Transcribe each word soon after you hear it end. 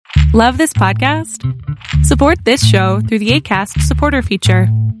Love this podcast? Support this show through the Acast supporter feature.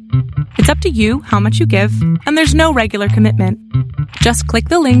 It's up to you how much you give, and there's no regular commitment. Just click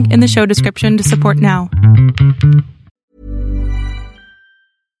the link in the show description to support now.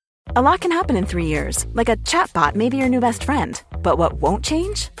 A lot can happen in 3 years, like a chatbot may be your new best friend. But what won't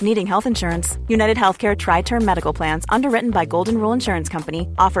change? Needing health insurance. United Healthcare Tri-Term Medical Plans, underwritten by Golden Rule Insurance Company,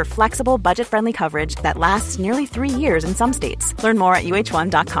 offer flexible, budget-friendly coverage that lasts nearly 3 years in some states. Learn more at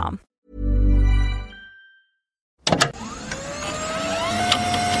uh1.com.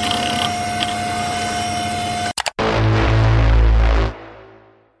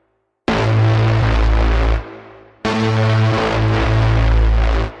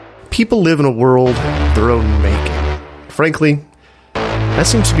 People live in a world of their own making. Frankly, that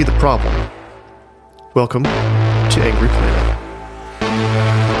seems to be the problem. Welcome to Angry Planet.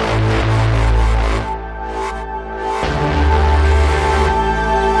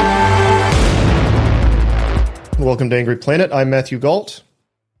 Welcome to Angry Planet. I'm Matthew Galt.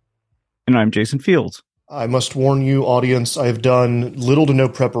 And I'm Jason Fields. I must warn you, audience, I have done little to no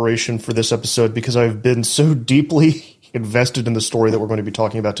preparation for this episode because I've been so deeply invested in the story that we're going to be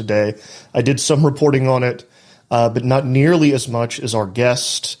talking about today. I did some reporting on it, but not nearly as much as our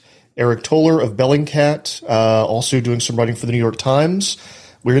guest, Eric Toller of Bellingcat, also doing some writing for the New York Times.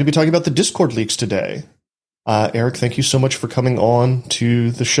 We're going to be talking about the Discord leaks today. Eric, thank you so much for coming on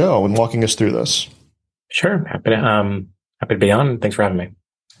to the show and walking us through this. Sure. Happy to be on. Thanks for having me.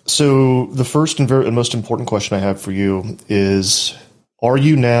 So the first and most important question I have for you is, are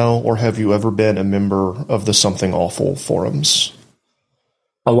you now or have you ever been a member of the Something Awful forums?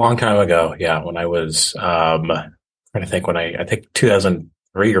 A long time ago, yeah, when I was trying to think I think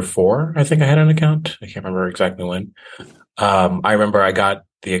 2003 or 4, I think I had an account. I can't remember exactly when. I remember I got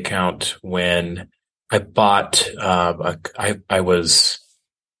the account when I bought I was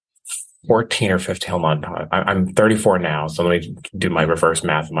 14 or 15. Hold on. I'm 34 now, so let me do my reverse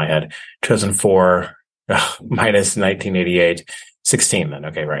math in my head. 2004 minus 1988. 16 then.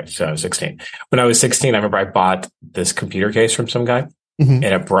 Okay, right. So I was 16. When I was 16, I remember I bought this computer case from some guy and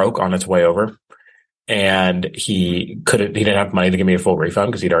it broke on its way over. And he didn't have money to give me a full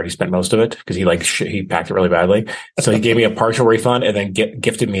refund because he'd already spent most of it because he packed it really badly. So he gave me a partial refund and then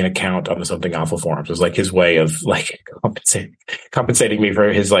gifted me an account on the Something Awful forums. It was like his way of like compensating me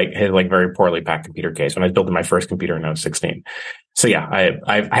for his very poorly packed computer case when I was building my first computer when I was 16. So yeah,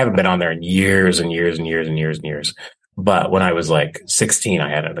 I haven't been on there in years and years and years and years and years. But when I was like 16, I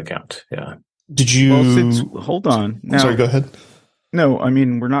had an account. Yeah. Did you? Well, hold on. Now, sorry, go ahead. No, I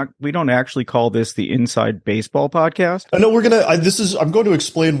mean, we don't actually call this the Inside Baseball podcast. No, I'm going to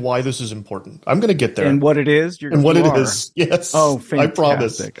explain why this is important. I'm going to get there. And what it is. Yes. Oh,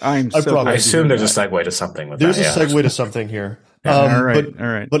 fantastic. I promise. I assume there's a segue to something with there's that. There's a segue to something here. All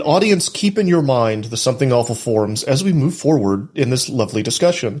right. But audience, keep in your mind the Something Awful forums as we move forward in this lovely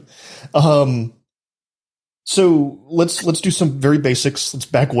discussion. So let's do some very basics. Let's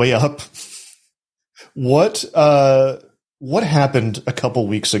back way up. What happened a couple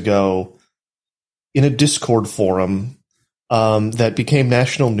weeks ago in a Discord forum that became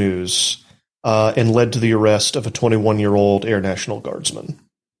national news and led to the arrest of a 21-year-old Air National Guardsman?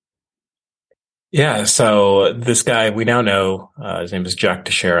 Yeah, so this guy we now know, his name is Jack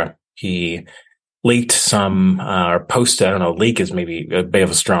Teixeira. He leaked some, or posted, I don't know, leak is maybe a bit of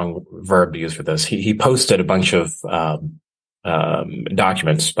a strong verb to use for this. He posted a bunch of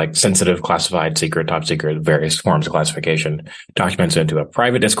documents, like sensitive, classified, secret, top secret, various forms of classification documents into a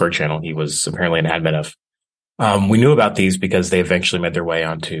private Discord channel he was apparently an admin of. We knew about these because they eventually made their way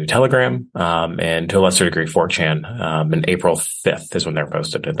onto Telegram, and to a lesser degree 4chan, and April 5th is when they're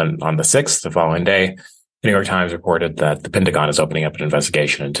posted. And then on the 6th, the following day, the New York Times reported that the Pentagon is opening up an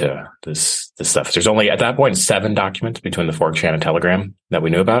investigation into this stuff. There's only, at that point, 7 documents between the 4chan and Telegram that we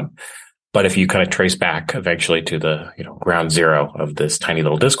knew about. But if you kind of trace back eventually to the, ground zero of this tiny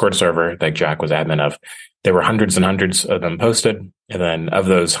little Discord server that Jack was admin of, there were hundreds and hundreds of them posted. And then of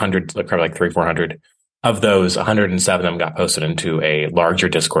those hundreds, probably like 300-400, of those, 107 of them got posted into a larger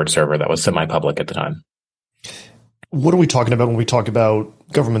Discord server that was semi-public at the time. What are we talking about when we talk about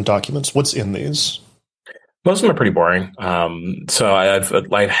government documents? What's in these? Most of them are pretty boring. So I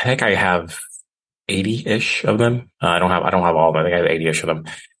think I have 80-ish of them. I don't have all of them. I think I have 80-ish of them.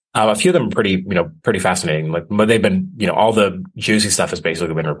 A few of them are pretty fascinating. But they've been, all the juicy stuff has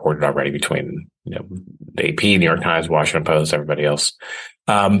basically been reported already between, the AP, New York Times, Washington Post, everybody else.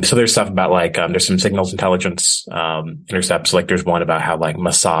 So there's stuff about there's some signals intelligence, intercepts. Like there's one about how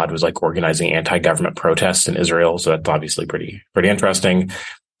Mossad was organizing anti-government protests in Israel. So that's obviously pretty interesting.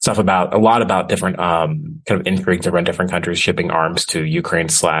 stuff about a lot about different kind of intrigues around different countries shipping arms to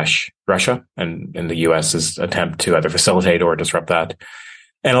Ukraine/Russia, and in the U.S.'s attempt to either facilitate or disrupt that.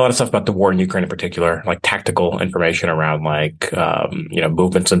 And a lot of stuff about the war in Ukraine in particular, like tactical information around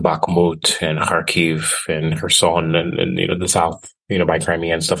movements in Bakhmut and Kharkiv and Kherson and the south, by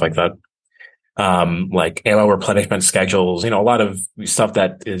Crimea and stuff like that. Like ammo replenishment schedules, a lot of stuff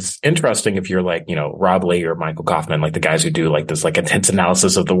that is interesting if you're like, Rob Lee or Michael Kaufman, like the guys who do like this like intense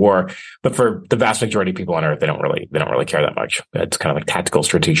analysis of the war. But for the vast majority of people on Earth, they don't really care that much. It's kind of like tactical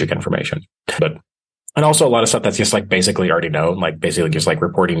strategic information. And also a lot of stuff that's just like basically already known, like basically just like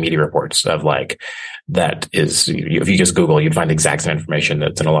reporting media reports of like that is, if you just Google, you'd find the exact same information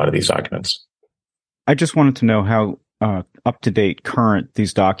that's in a lot of these documents. I just wanted to know how up to date current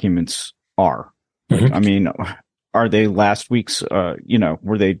these documents are. Mm-hmm. I mean, are they last week's,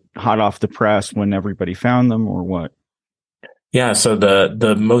 were they hot off the press when everybody found them or what? Yeah. So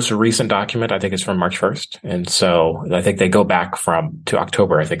the most recent document, I think, is from March 1st. And so I think they go back to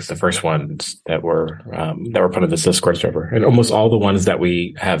October. I think it's the first ones that were put in this Discord server. And almost all the ones that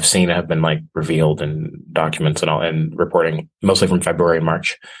we have seen have been like revealed in documents and all, and reporting mostly from February and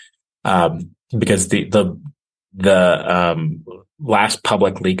March. Because the last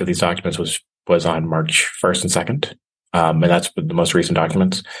public leak of these documents was on March 1st and 2nd. And that's the most recent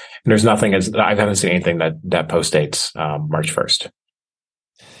documents. And there's nothing I haven't seen anything that post dates March 1st.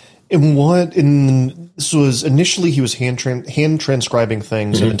 And this was initially he was hand transcribing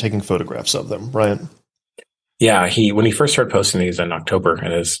things and then taking photographs of them, right? Yeah, when he first started posting these in October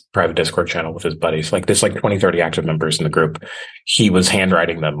in his private Discord channel with his buddies, like there's like 20, 30 active members in the group, he was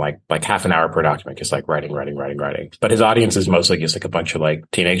handwriting them like half an hour per document, just like writing. But his audience is mostly just like a bunch of like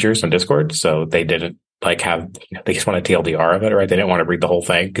teenagers on Discord, so they didn't they just want a TLDR of it, right? They didn't want to read the whole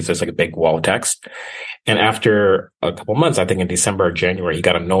thing because there's like a big wall of text. And after a couple months, I think in December or January, he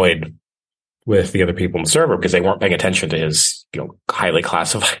got annoyed with the other people in the server because they weren't paying attention to his, highly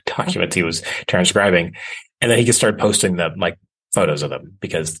classified documents he was transcribing. And then he just started posting them, like photos of them,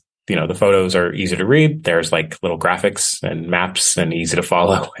 because, the photos are easy to read. There's like little graphics and maps and easy to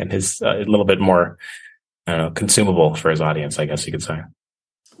follow, and is a little bit more, consumable for his audience, I guess you could say.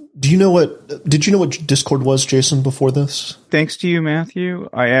 Did you know what Discord was, Jason, before this? Thanks to you, Matthew.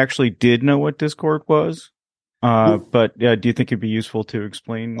 I actually did know what Discord was. But do you think it'd be useful to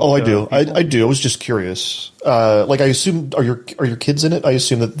explain? Oh, I do. I do. I was just curious. I assume, are your kids in it? I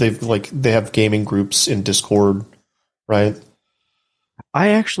assume that they have gaming groups in Discord, right? I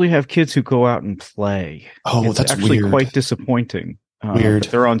actually have kids who go out and play. Oh, it's that's actually weird. Quite disappointing. Weird.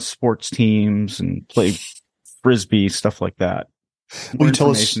 They're on sports teams and play frisbee, stuff like that. More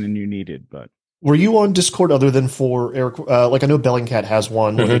information than you needed, but. Were you on Discord other than for Eric? I know Bellingcat has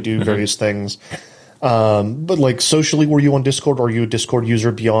one where they do various things. But like socially, were you on Discord? Or are you a Discord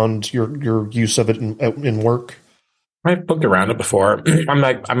user beyond your use of it in work? I've looked around it before. I'm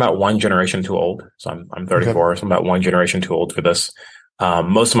about one generation too old. So I'm 34. Okay. So I'm about one generation too old for this.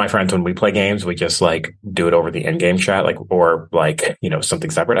 Most of my friends, when we play games, we just like do it over the in-game chat, or something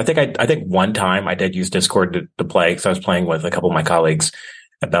separate. I think one time I did use Discord to play, because I was playing with a couple of my colleagues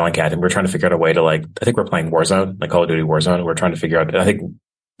at Bellingcat, and we're trying to figure out a way to I think we're playing Warzone, like Call of Duty Warzone. We're trying to figure out, I think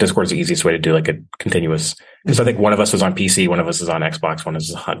Discord is the easiest way to do like a continuous, because I think one of us was on PC, one of us is on Xbox,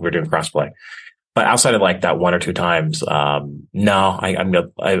 we're doing crossplay. But outside of like that one or two times, no,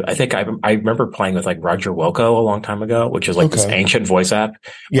 I think I remember playing with like Roger Wilco a long time ago, which is like this ancient voice app.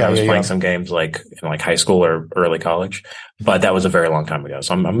 Yeah, I was playing some games like in like high school or early college, but that was a very long time ago.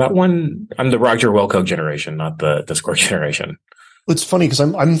 So I'm the Roger Wilco generation, not the Discord generation. It's funny because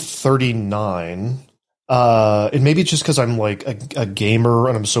I'm 39. And maybe it's just because I'm like a gamer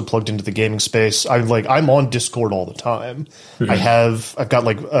and I'm so plugged into the gaming space. I'm on Discord all the time. Mm-hmm. I've got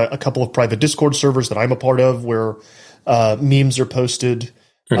like a couple of private Discord servers that I'm a part of where memes are posted,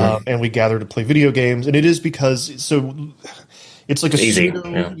 and we gather to play video games. And it is because it's like it's easy.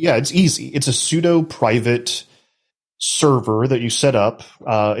 It's easy. It's a pseudo private server that you set up,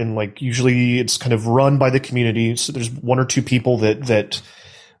 and like usually it's kind of run by the community. So there's one or two people that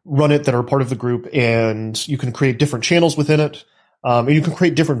run it that are part of the group, and you can create different channels within it, and you can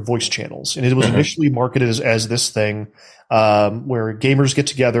create different voice channels. And it was initially marketed as this thing where gamers get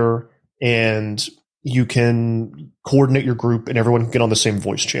together and you can coordinate your group and everyone can get on the same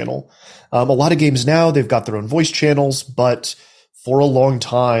voice channel. A lot of games now, they've got their own voice channels, but for a long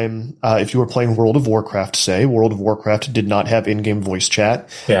time, if you were playing World of Warcraft, say, World of Warcraft did not have in-game voice chat.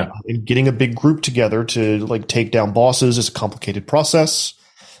 Yeah. And getting a big group together to like take down bosses is a complicated process.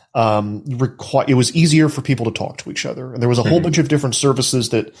 It was easier for people to talk to each other. And there was a whole bunch of different services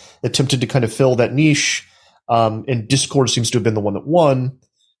that attempted to kind of fill that niche. And Discord seems to have been the one that won.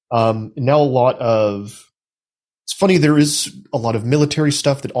 Now a lot of, it's funny, there is a lot of military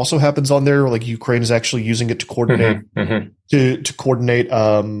stuff that also happens on there. Like Ukraine is actually using it to coordinate to coordinate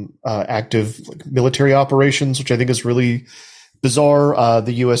active like, military operations, which I think is really bizarre.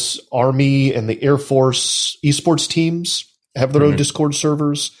 The U.S. Army and the Air Force esports teams have their own Discord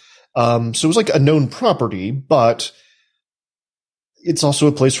servers. So it was like a known property, but it's also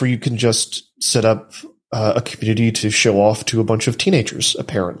a place where you can just set up a community to show off to a bunch of teenagers,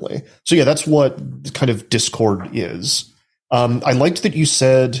 apparently. So yeah, that's what kind of Discord is. I liked that you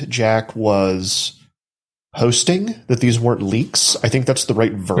said Jack was hosting, that these weren't leaks. I think that's the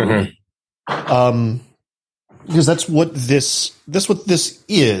right verb. Because that's what this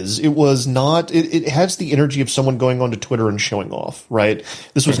is. It was not, it has the energy of someone going onto Twitter and showing off, right?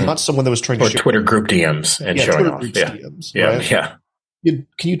 This was not someone that was trying to share Twitter group DMs and showing Twitter off. groups Yeah. DMs, Yeah. right? Yeah.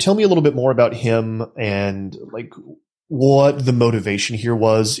 Can you tell me a little bit more about him and like what the motivation here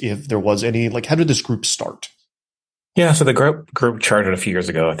was, if there was any? Like, how did this group start? Yeah, so the group charted a few years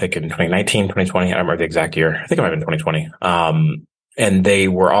ago, I think in 2019, 2020. I don't remember the exact year. I think it might have been 2020. And they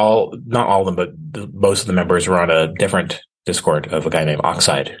were all, not all of them, but most of the members were on a different Discord of a guy named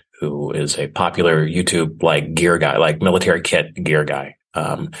Oxide, who is a popular YouTube like gear guy, like military kit gear guy.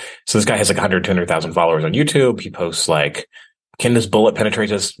 So this guy has like 100, 200,000 followers on YouTube. He posts like, can this bullet penetrate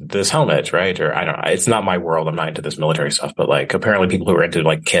this helmet, right? Or I don't know. It's not my world. I'm not into this military stuff, but like apparently people who are into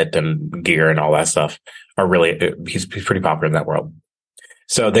like kit and gear and all that stuff are really, he's pretty popular in that world.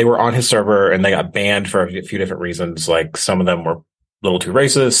 So they were on his server and they got banned for a few different reasons. Like some of them were a little too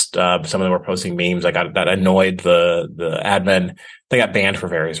racist. Some of them were posting memes that annoyed the admin. They got banned for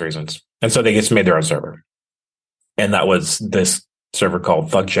various reasons. And so they just made their own server. And that was this server called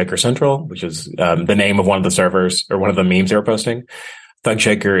Thug Shaker Central, which is the name of one of the servers or one of the memes they were posting. Thug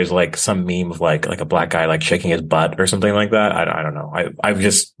Shaker is like some meme of like a black guy like shaking his butt or something like that. I don't know. I've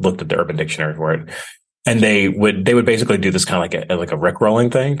just looked at the Urban Dictionary for it, and they would basically do this kind of like a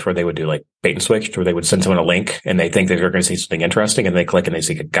Rickrolling thing, where they would do like bait and switch, where they would send someone a link and they think that they're going to see something interesting, and they click and they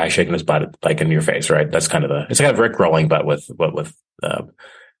see a guy shaking his butt like in your face, right? That's kind of it's kind of Rickrolling, but with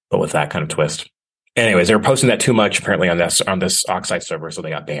that kind of twist. Anyways, they were posting that too much apparently on this Oxide server, so they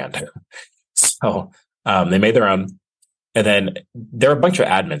got banned. So they made their own, and then there are a bunch of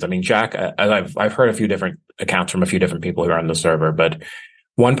admins. I mean, Jack, I've heard a few different accounts from a few different people who are on the server, but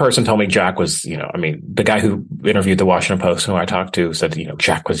one person told me Jack was, the guy who interviewed the Washington Post, who I talked to, said,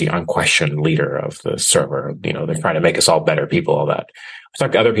 Jack was the unquestioned leader of the server. They're trying to make us all better people, all that. I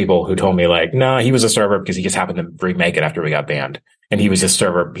talked to other people who told me like, nah, he was a server because he just happened to remake it after we got banned. And he was just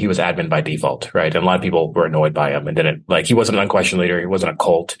server, he was admin by default, right? And a lot of people were annoyed by him and didn't, like, he wasn't an unquestioned leader. He wasn't a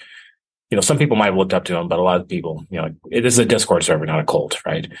cult. Some people might have looked up to him, but a lot of people, it is a Discord server, not a cult,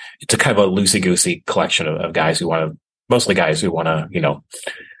 right? It's a kind of a loosey-goosey collection of guys who mostly guys who want to,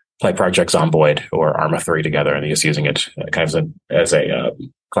 play Project Zomboid or Arma 3 together, and he's using it kind of as a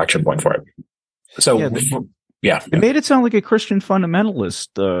collection point for it. So, They made it sound like a Christian fundamentalist,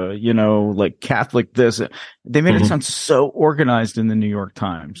 like Catholic this. They made it sound so organized in the New York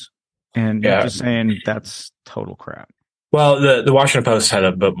Times. And you're just saying that's total crap. Well, the Washington Post had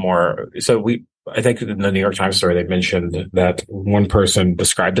a bit more. So I think in the New York Times story, they mentioned that one person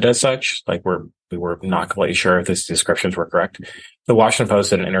described it as such. Like we were not completely sure if these descriptions were correct. The Washington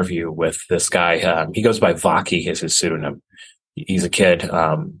Post did an interview with this guy. He goes by Vaki, is his pseudonym. He's a kid,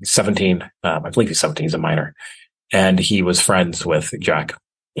 17. I believe he's 17. He's a minor. And he was friends with Jack.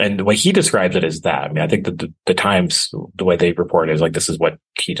 And the way he describes it is that, I mean, I think that the Times, the way they report it is like, this is what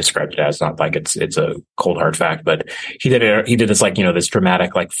he described it as, not like it's a cold hard fact, but he did this like, this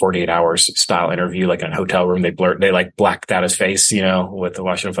dramatic, like 48 hours style interview, like in a hotel room. They like blacked out his face, with the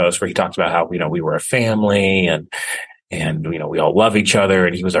Washington Post, where he talks about how, we were a family and we all love each other,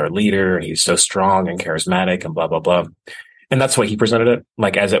 and he was our leader and he's so strong and charismatic and blah, blah, blah. And that's the way he presented it,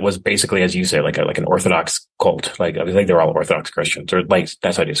 like as it was basically, as you say, like an Orthodox cult. Like I think they're all Orthodox Christians, or like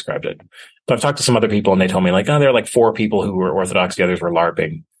that's how he described it. But I've talked to some other people, and they told me like, there are like 4 people who were Orthodox, the others were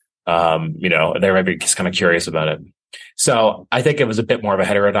LARPing. They might be just kind of curious about it. So I think it was a bit more of a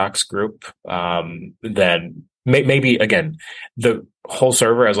heterodox group than maybe again the whole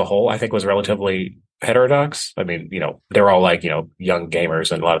server as a whole. I think was relatively heterodox. I mean, they're all like, young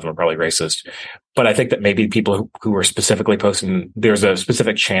gamers, and a lot of them are probably racist. But I think that maybe people who were specifically posting, there's a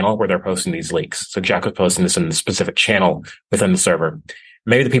specific channel where they're posting these leaks. So Jack was posting this in a specific channel within the server.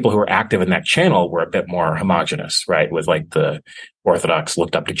 Maybe the people who were active in that channel were a bit more homogenous, right? With like the Orthodox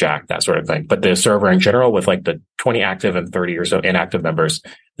looked up to Jack, that sort of thing. But the server in general, with like the 20 active and 30 or so inactive members,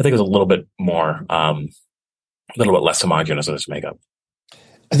 I think it was a little bit more, a little bit less homogenous in its makeup.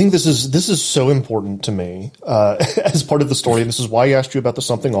 I think this is so important to me as part of the story, and this is why I asked you about the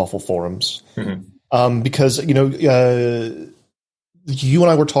Something Awful forums. Because, you and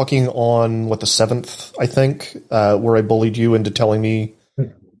I were talking on, the 7th, I think, where I bullied you into telling me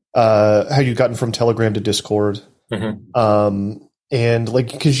how you'd gotten from Telegram to Discord. And,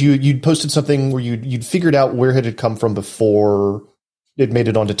 because you'd posted something where you'd figured out where it had come from before it made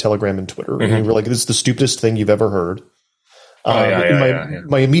it onto Telegram and Twitter. And you were like, this is the stupidest thing you've ever heard.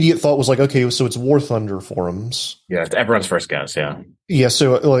 My immediate thought was like, okay, so it's War Thunder forums. Yeah, it's everyone's first guess. Yeah. Yeah.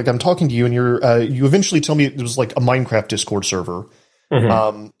 So I'm talking to you, and you eventually tell me it was like a Minecraft Discord server,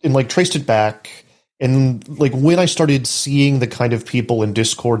 and traced it back. And when I started seeing the kind of people in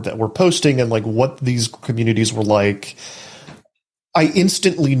Discord that were posting and what these communities were like, I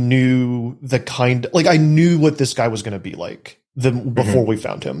instantly knew I knew what this guy was going to be like before we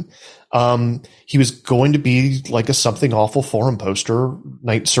found him. He was going to be like a Something Awful forum poster,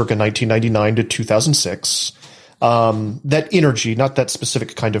 circa 1999 to 2006. That energy, not that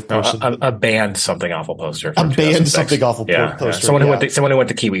specific kind of person. A banned Something Awful poster. A banned Something Awful poster. Someone who went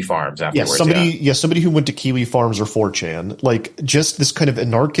to Kiwi Farms afterwards. Somebody who went to Kiwi Farms or 4chan. Just this kind of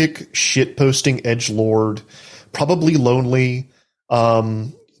anarchic shit posting edgelord, probably lonely,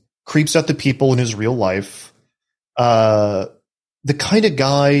 creeps at the people in his real life. The kind of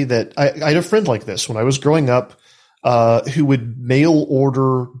guy that I had a friend like this when I was growing up, who would mail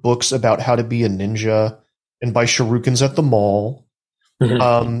order books about how to be a ninja and buy shurikens at the mall.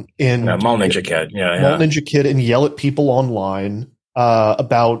 And Mall Ninja Kid. Mall Ninja Kid, and yell at people online,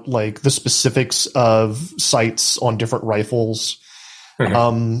 about the specifics of sights on different rifles.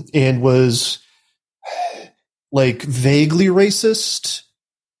 And was vaguely racist,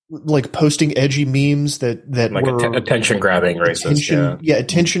 posting edgy memes that were attention grabbing racist.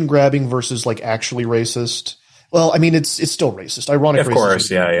 Attention grabbing versus actually racist. Well, I mean, it's still racist. Ironic, of course,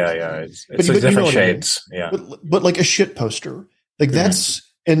 yeah. It's different shades, But a shit poster, that's,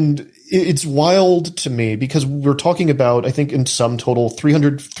 and it's wild to me because we're talking about, I think in sum total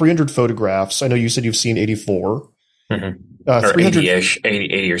 300 photographs. I know you said you've seen 84, or 80-ish,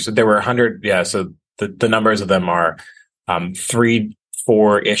 80 or so. There were 100. Yeah, so the numbers of them are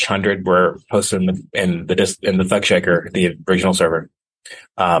 3-4-ish hundred were posted in the Thug Shaker, the original server.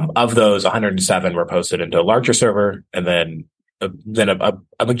 Of those, 107 were posted into a larger server, and then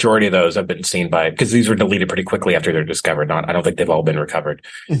a majority of those have been seen because these were deleted pretty quickly after they're discovered. I don't think they've all been recovered,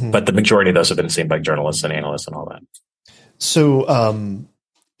 but the majority of those have been seen by journalists and analysts and all that. So,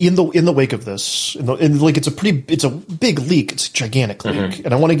 in the wake of this, it's a big leak, it's a gigantic leak,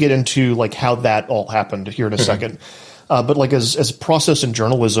 and I want to get into how that all happened here in a second. But as process and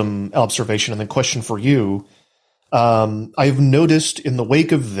journalism observation, and then question for you. I've noticed in the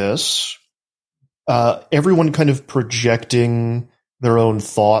wake of this, everyone kind of projecting their own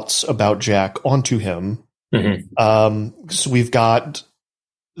thoughts about Jack onto him. So we've got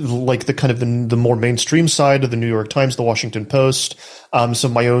the kind of the more mainstream side of the New York Times, the Washington Post. Some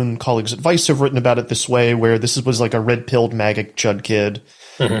of my own colleagues at Vice have written about it this way, where this was a red-pilled MAGA chud kid.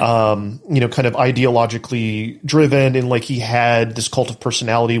 Kind of ideologically driven, and he had this cult of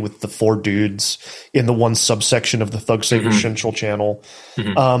personality with the 4 dudes in the one subsection of the Thug Savior Central channel.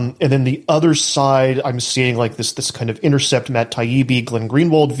 And then the other side, I'm seeing this kind of Intercept, Matt Taibbi, Glenn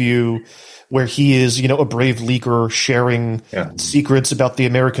Greenwald view, where he is, a brave leaker sharing secrets about the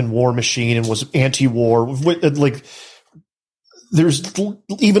American war machine and was anti-war. There's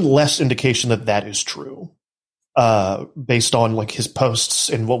even less indication that is true. Based on his posts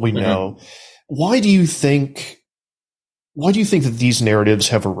and what we know. Why do you think that these narratives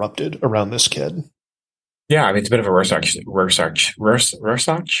have erupted around this kid? Yeah, I mean, it's a bit of a Rorschach,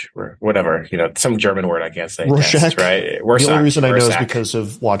 whatever, some German word I can't say. Rorschach, test, right? Rorschach, the only reason I know Rorschach. is because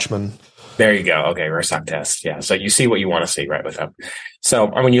of Watchmen. There you go. Okay, Rorschach test. Yeah, so you see what you want to see, right, with them. So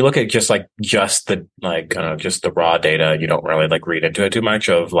when you look at just the raw data, you don't really read into it too much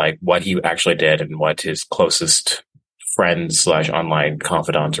of what he actually did and what his closest friends / online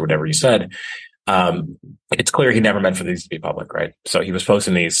confidants or whatever you said. It's clear he never meant for these to be public, right? So he was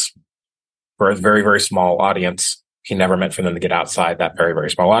posting these for a very, very small audience. He never meant for them to get outside that very,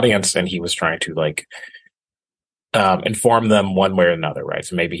 very small audience, and he was trying to inform them one way or another, right?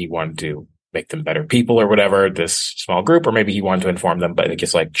 So maybe he wanted to make them better people or whatever, this small group, or maybe he wanted to inform them, but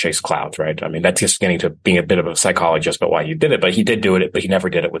just chase clouds, right? I mean, that's just getting to being a bit of a psychologist about why he did it, but he did do it, but he never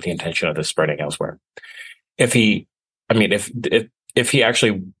did it with the intention of this spreading elsewhere. If he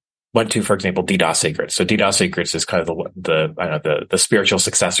actually went to, for example, DDoS Secrets. So DDoS Secrets is kind of the spiritual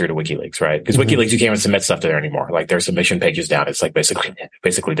successor to WikiLeaks, right? Because WikiLeaks, you can't even submit stuff to there anymore. Their submission pages down. It's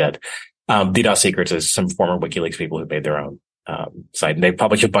basically dead. DDoS Secrets is some former WikiLeaks people who made their own site. And they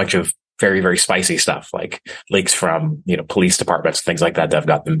publish a bunch of very, very spicy stuff, like leaks from, police departments, things like that have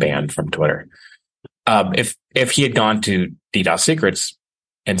got them banned from Twitter. If he had gone to DDoS Secrets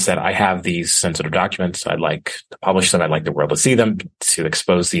and said, I have these sensitive documents, I'd like to publish them, I'd like the world to see them, to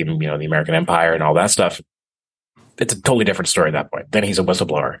expose the, the American empire and all that stuff, it's a totally different story at that point. Then he's a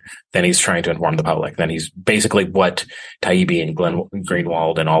whistleblower. Then he's trying to inform the public. Then he's basically what Taibbi and Glenn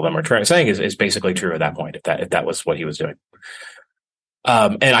Greenwald and all of them are saying is basically true at that point, if that was what he was doing.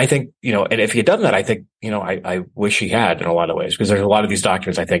 And I think, and if he had done that, I think, I wish he had in a lot of ways, because there's a lot of these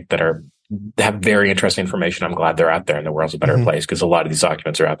documents, I think, that have very interesting information. I'm glad they're out there and the world's a better place because a lot of these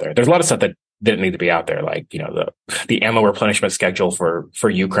documents are out there. There's a lot of stuff that didn't need to be out there, like, the ammo replenishment schedule for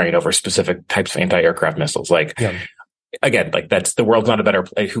Ukraine over specific types of anti-aircraft missiles. Like, again, like that's the world's not a better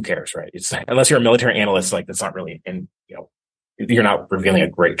place. Who cares, right? It's unless you're a military analyst, like that's not really, and you're not revealing a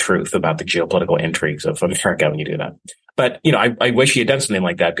great truth about the geopolitical intrigues of America when you do that. But, I wish he had done something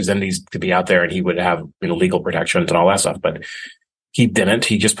like that, because then these could be out there and he would have, legal protections and all that stuff. But he didn't.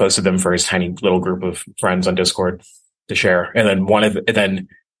 He just posted them for his tiny little group of friends on Discord to share. And then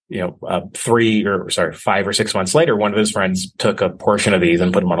 5 or 6 months later, one of his friends took a portion of these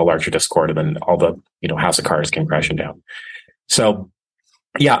and put them on a larger Discord, and then all the, House of Cards came crashing down. So,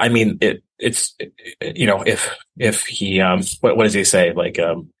 yeah, I mean, if he, what does he say? Like,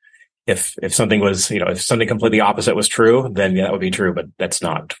 if something was, if something completely opposite was true, then that would be true, but that's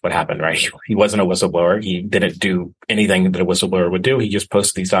not what happened, right? He wasn't a whistleblower. He didn't do anything that a whistleblower would do. He just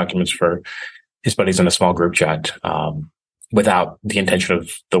posted these documents for his buddies in a small group chat, without the intention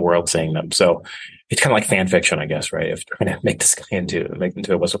of the world seeing them. So it's kind of like fan fiction, I guess, right? If trying to make this guy into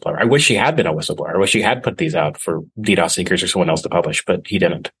a whistleblower. I wish he had been a whistleblower. I wish he had put these out for DDoS Seekers or someone else to publish, but he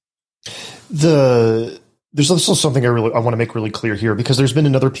didn't. There's also something I want to make really clear here, because there's been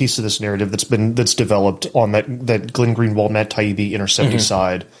another piece of this narrative that's developed on that Glenn Greenwald, Matt Taibbi, Intercept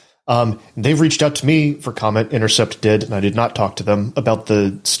side. They've reached out to me for comment. Intercept did, and I did not talk to them about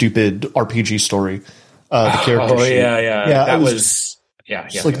the stupid RPG story. The character sheet. Yeah. That was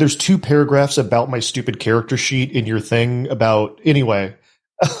like there's 2 paragraphs about my stupid character sheet in your thing about anyway.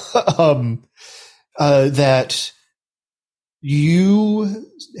 That you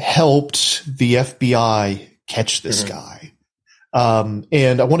helped the FBI catch this guy.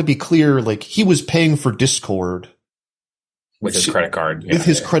 And I want to be clear, like, he was paying for Discord with his credit card. With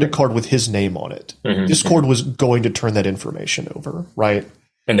his credit card with his name on it. Discord was going to turn that information over, right?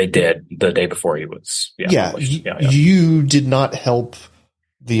 And they did the day before he was. You did not help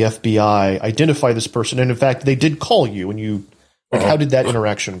the FBI identify this person. And in fact, they did call you, and you, how did that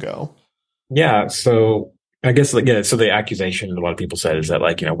interaction go? Yeah. So I guess, so the accusation a lot of people said is that,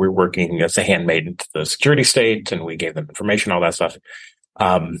 like, we're working as a handmaiden to the security state, and we gave them information, all that stuff,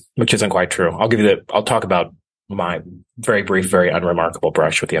 which isn't quite true. I'll talk about my very brief, very unremarkable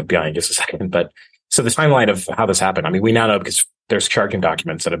brush with the FBI in just a second. But so the timeline of how this happened, I mean, we now know because there's charging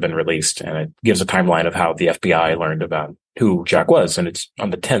documents that have been released, and it gives a timeline of how the FBI learned about who Jack was. And it's on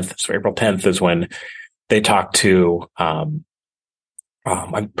the 10th. So April 10th is when they talked to, I'm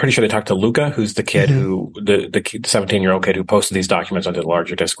pretty sure they talked to Luca, who's the kid who, the 17-year-old kid who posted these documents onto the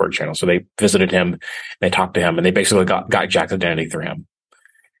larger Discord channel. So they visited him, they talked to him, and they basically got Jack's identity through him.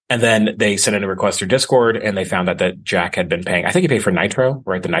 And then they sent in a request through Discord, and they found out that Jack had been paying. I think he paid for Nitro,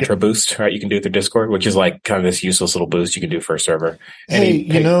 right? The Nitro boost, right? You can do it through Discord, which is like kind of this useless little boost you can do for a server.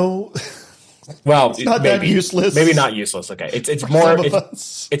 And well, it's not that useless. Maybe not useless. Okay,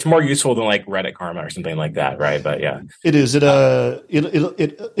 it's more useful than like Reddit Karma or something like that, right? But yeah, it is. It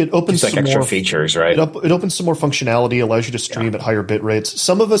opens like some extra more features, right? It opens some more functionality, allows you to stream at higher bit rates.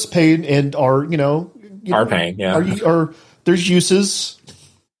 Some of us pay and are paying. Yeah, are there's uses.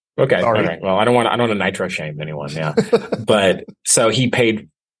 Okay. Sorry. All right. Well, I don't want to nitro shame anyone. Yeah. But so he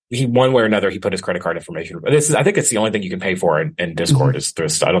one way or another, he put his credit card information. I think it's the only thing you can pay for in Discord is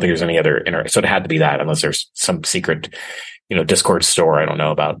I don't think there's any other so it had to be that, unless there's some secret, Discord store I don't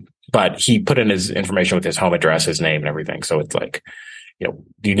know about. But he put in his information with his home address, his name and everything. So it's like,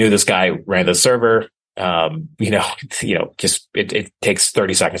 you knew this guy ran the server. Just it takes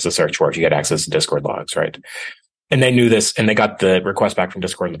 30 seconds to search for it. You get access to Discord logs, right? And they knew this, and they got the request back from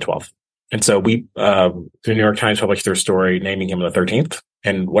Discord on the 12th. And so the New York Times published their story naming him on the 13th.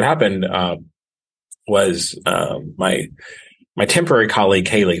 And what happened was my temporary colleague,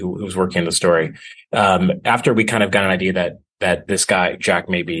 Haley, who was working on the story, after we kind of got an idea that this guy, Jack,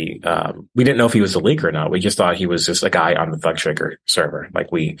 maybe, we didn't know if he was a leaker or not. We just thought he was just a guy on the Thug Shaker server.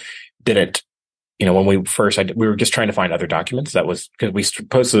 Like we didn't, when we first, we were just trying to find other documents. That was because we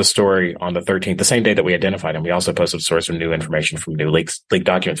posted a story on the 13th, the same day that we identified him. We also posted a source of new information from new leaked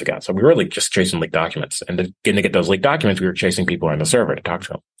documents we got. So we were really just chasing leaked documents. And to get those leaked documents, we were chasing people on the server to talk to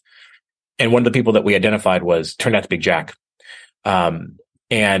them. And one of the people that we identified turned out to be Jack.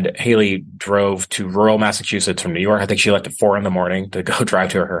 And Haley drove to rural Massachusetts from New York. I think she left at 4 a.m. to go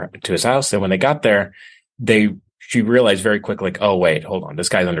drive to his house. And when they got there, she realized very quickly, like, oh, wait, hold on. This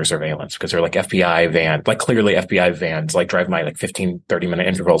guy's under surveillance, because they're like FBI vans, like clearly FBI vans, like drive by like 15, 30-minute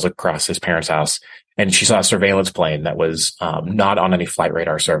intervals across his parents' house. And she saw a surveillance plane that was not on any flight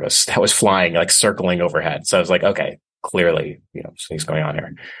radar service, that was flying, like circling overhead. So I was like, okay, clearly, something's going on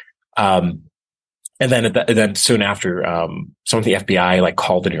here. And then soon after, some of the FBI like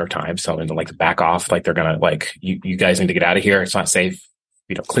called the New York Times, telling them to like back off, like they're gonna like you guys need to get out of here. It's not safe.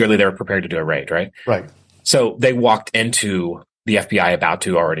 Clearly they were prepared to do a raid, right? Right. So they walked into the FBI about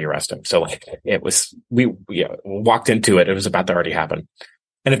to already arrest him. So like we walked into it. It was about to already happen.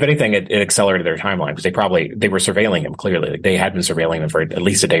 And if anything, it accelerated their timeline, because they were surveilling him clearly. Like they had been surveilling him for at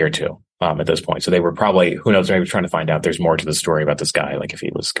least a day or two at this point. So they were probably, who knows, maybe trying to find out there's more to the story about this guy, like if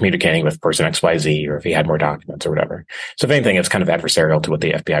he was communicating with person XYZ or if he had more documents or whatever. So if anything, it's kind of adversarial to what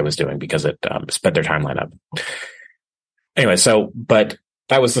the FBI was doing, because it sped their timeline up. Anyway, but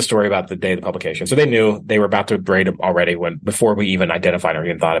that was the story about the day of the publication. So they knew they were about to raid him already before we even identified or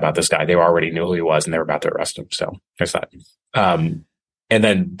even thought about this guy. They already knew who he was and they were about to arrest him. So there's that. And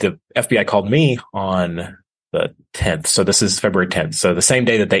then the FBI called me on the 10th. So this is February 10th. So the same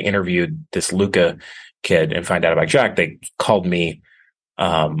day that they interviewed this Luca kid and find out about Jack, they called me.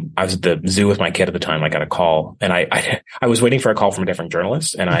 I was at the zoo with my kid at the time. I got a call, and I was waiting for a call from a different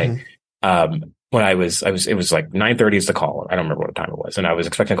journalist. And when it was like 9:30 is the call. I don't remember what time it was. And I was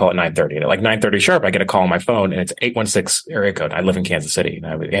expecting a call at 9:30. And at like 9:30 sharp, I get a call on my phone, and it's 816 area code. I live in Kansas City. And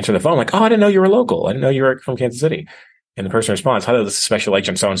I would answer the phone like, oh, I didn't know you were local. I didn't know you were from Kansas City. And the person responds, hello, this is Special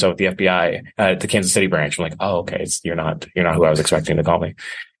Agent so-and-so with the FBI at the Kansas City branch. I'm like, oh, okay. You're not who I was expecting to call me.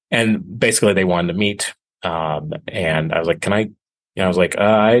 And basically they wanted to meet. And I was like,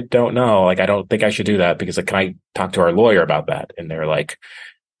 I don't know. Like, I don't think I should do that, because like, can I talk to our lawyer about that? And they're like,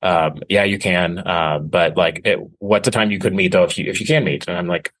 yeah, you can. But like, what's the time you could meet though, if you can meet? And I'm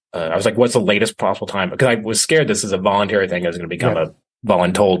like, I was like, what's the latest possible time? Because I was scared this is a voluntary thing. It was going to become a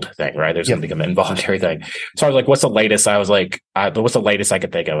voluntold thing, right? There's going to become an involuntary thing. So I was like, what's the latest? I was like, what's the latest I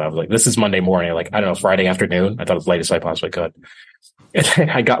could think of? I was like, this is Monday morning. Like, I don't know, Friday afternoon. I thought it was the latest I possibly could.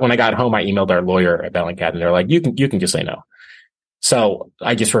 And when I got home, I emailed our lawyer at Bellingcat, and they're like, you can just say no. So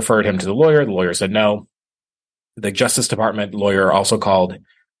I just referred him to the lawyer. The lawyer said no. The Justice Department lawyer also called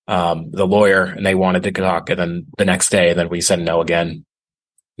the lawyer, and they wanted to talk. And then the next day, then we said no again.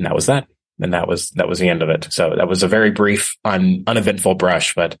 And that was that. And that was the end of it. So that was a very brief, uneventful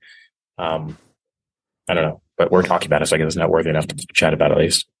brush, but I don't know. But we're talking about it, so I guess it's not worthy enough to chat about, at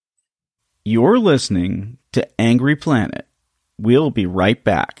least. You're listening to Angry Planet. We'll be right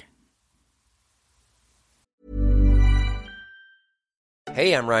back.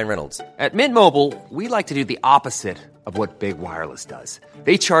 Hey, I'm Ryan Reynolds. At Mint Mobile, we like to do the opposite of what Big Wireless does.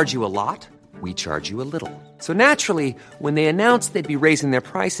 They charge you a lot. We charge you a little. So naturally, when they announced they'd be raising their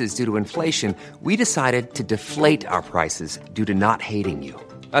prices due to inflation, we decided to deflate our prices due to not hating you.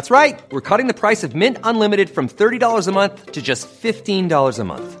 That's right. We're cutting the price of Mint Unlimited from $30 a month to just $15 a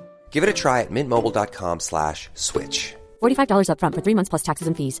month. Give it a try at mintmobile.com/switch. $45 up front for 3 months plus taxes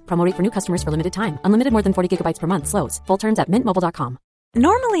and fees. Promo rate for new customers for limited time. Unlimited more than 40 gigabytes per month. Slows full terms at mintmobile.com.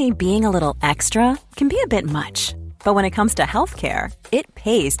 Normally, being a little extra can be a bit much. But when it comes to healthcare, it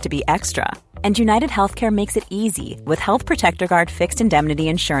pays to be extra. And United Healthcare makes it easy with Health Protector Guard fixed indemnity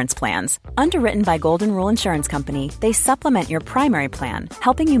insurance plans. Underwritten by Golden Rule Insurance Company, they supplement your primary plan,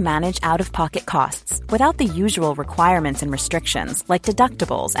 helping you manage out-of-pocket costs without the usual requirements and restrictions like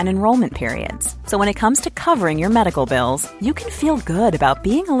deductibles and enrollment periods. So when it comes to covering your medical bills, you can feel good about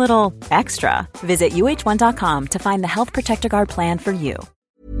being a little extra. Visit uh1.com to find the Health Protector Guard plan for you.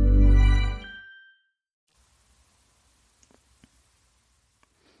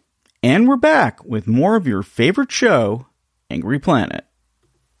 And we're back with more of your favorite show, Angry Planet.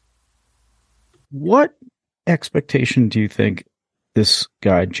 What expectation do you think this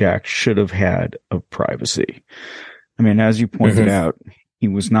guy, Jack, should have had of privacy? I mean, as you pointed out, he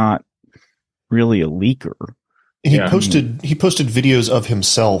was not really a leaker. He posted videos of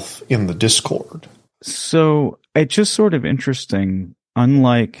himself in the Discord. So it's just sort of interesting.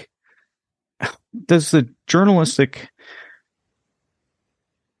 Unlike, does the journalistic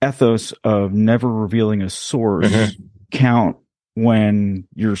ethos of never revealing a source count when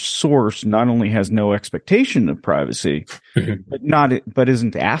your source not only has no expectation of privacy, but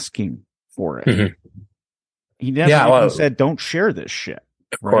isn't asking for it. Mhm. He never even said, "Don't share this shit."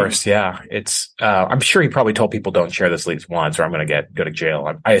 Of course, yeah. It's. I'm sure he probably told people, "Don't share this at least once, or I'm going to go to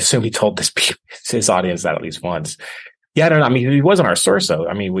jail." I assume he told his audience that at least once. Yeah, I don't know. I mean, he wasn't our source, though.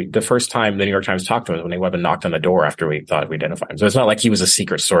 I mean, the first time the New York Times talked to him was when they went and knocked on the door after we thought we identified him. So it's not like he was a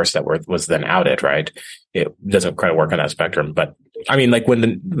secret source that was then outed, right? It doesn't kind of work on that spectrum. But I mean, like when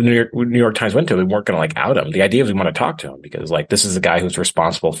the New York Times went to him, we weren't going to like out him. The idea was we want to talk to him because like this is the guy who's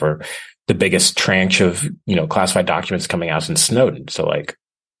responsible for the biggest tranche of classified documents coming out since Snowden. So like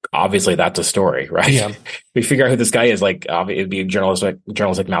obviously that's a story, right? Yeah. We figure out who this guy is. Like it'd be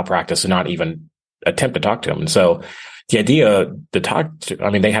journalistic malpractice to not even attempt to talk to him. And so the idea to talk to, I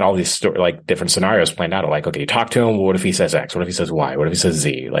mean, they had all these different scenarios planned out. Like, okay, you talk to him. What if he says X? What if he says Y? What if he says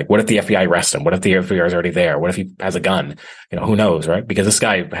Z? Like, what if the FBI arrests him? What if the FBI is already there? What if he has a gun? Who knows, right? Because this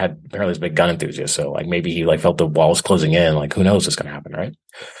guy had apparently this big gun enthusiast. So like maybe he like felt the walls closing in. Like, who knows what's going to happen, right?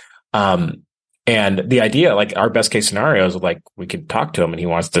 And the idea, like our best case scenario is like we could talk to him and he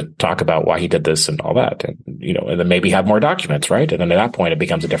wants to talk about why he did this and all that. And, and then maybe have more documents, right? And then at that point, it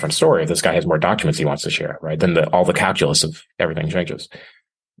becomes a different story. If this guy has more documents he wants to share, right? Then all the calculus of everything changes.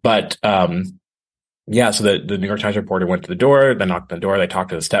 But, yeah, so the New York Times reporter went to the door, then knocked on the door. They talked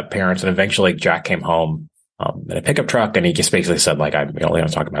to the step parents, and eventually Jack came home in a pickup truck, and he just basically said, like, I'm only going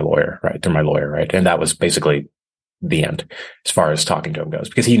to talk to my lawyer, right? Through my lawyer, right? And that was basically the end as far as talking to him goes,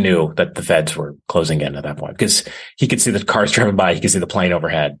 because he knew that the feds were closing in at that point, because he could see the cars driving by, he could see the plane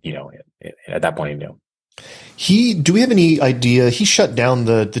overhead. At that point, he knew. Do we have any idea? He shut down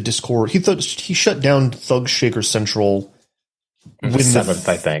the Discord. He shut down Thug Shaker Central. On the 7th,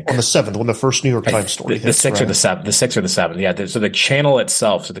 I think. On the 7th, when the first New York Times story the 6th or the 7th. The 6th or the 7th. Yeah. So the channel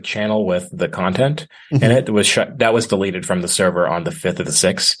itself, so the channel with the content in it was shut. That was deleted from the server on the 5th or the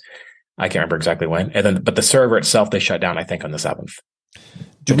 6th. I can't remember exactly when. And then, but the server itself, they shut down, I think, on the 7th.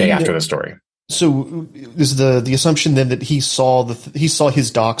 The day after the story. So is the assumption then that he saw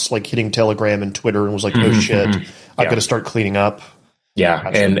his docs like hitting Telegram and Twitter and was like, oh shit, I've got to start cleaning up. Yeah.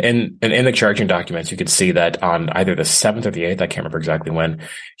 And in the charging documents, you could see that on either the 7th or the 8th, I can't remember exactly when,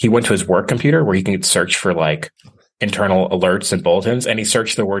 he went to his work computer where he can search for like internal alerts and bulletins, and he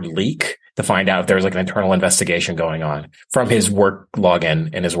searched the word leak to find out if there was like an internal investigation going on from his work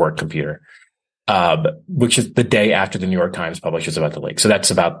login in his work computer, which is the day after the New York Times publishes about the leak. So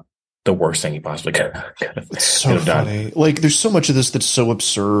that's about the worst thing he possibly could have funny. Done. Like, there's so much of this that's so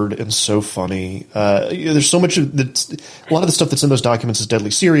absurd and so funny. There's so much of that. A lot of the stuff that's in those documents is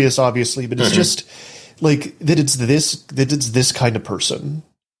deadly serious, obviously, but it's just like that. It's this kind of person.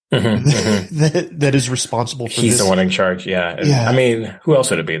 That is responsible for He's this. The one in charge. Yeah. I mean, who else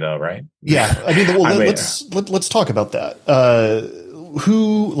would it be though? Right. Yeah. I mean, let's talk about that.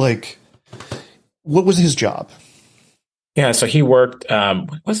 What was his job? Yeah. So he worked,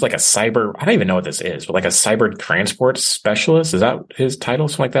 was like a cyber, I don't even know what this is, but like a cyber transport specialist. Is that his title?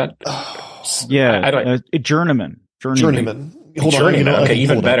 Something like that? Yeah. Journeyman. Hold on. Okay.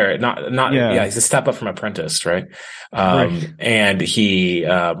 Even better. He's a step up from apprentice, right? And he,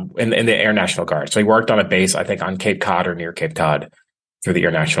 in the Air National Guard. So he worked on a base, I think on Cape Cod or near Cape Cod through the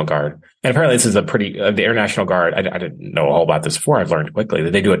Air National Guard. And apparently this is a pretty, the Air National Guard, I didn't know all about this before. I've learned quickly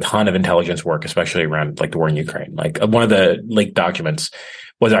that they do a ton of intelligence work, especially around like the war in Ukraine. Like one of the leaked documents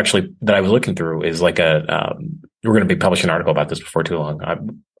was actually that I was looking through is like we're going to be publishing an article about this before too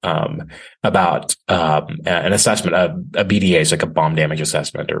long. About an assessment of a BDA, like a bomb damage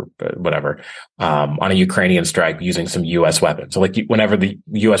assessment or whatever, on a Ukrainian strike using some U.S. weapons. So like whenever the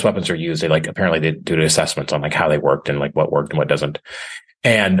U.S. weapons are used, apparently they do assessments on like how they worked and like what worked and what doesn't.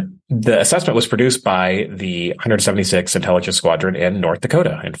 And the assessment was produced by the 176th Intelligence Squadron in North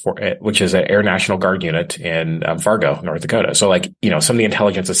Dakota, which is an Air National Guard unit in Fargo, North Dakota. So some of the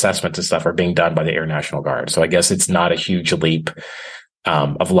intelligence assessments and stuff are being done by the Air National Guard. So I guess it's not a huge leap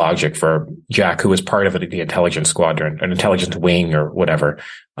of logic for Jack, who was part of the intelligence squadron, an intelligence wing or whatever,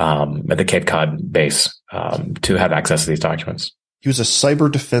 at the Cape Cod base, to have access to these documents. He was a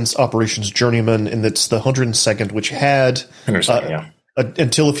cyber defense operations journeyman, and it's the 102nd, which had,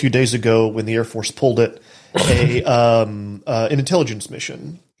 until a few days ago when the Air Force pulled it, an intelligence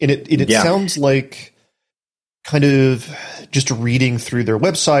mission. And it sounds like, kind of just reading through their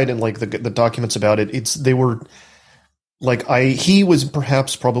website and like the documents about it, they were like, he was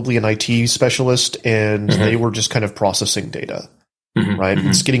probably an IT specialist, and they were just kind of processing data. right?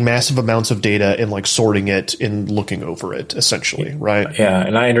 It's getting massive amounts of data and like sorting it and looking over it, essentially, right? Yeah,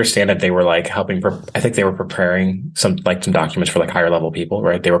 and I understand that they were like helping. I think they were preparing some documents for like higher level people,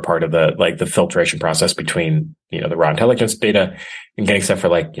 right? They were part of the filtration process between the raw intelligence data and getting stuff for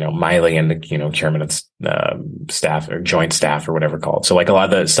like Miley and the chairman of staff or joint staff or whatever called. So like a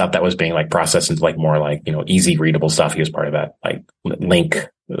lot of the stuff that was being like processed into like more like easy readable stuff. He was part of that like link,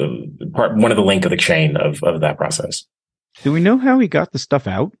 one of the link of the chain of that process. Do we know how he got the stuff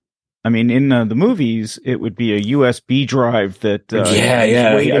out? I mean, in the movies, it would be a USB drive that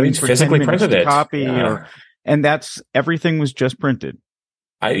he physically printed it. Copy, and that's everything was just printed.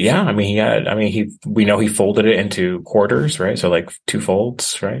 We know he folded it into quarters, right? So like 2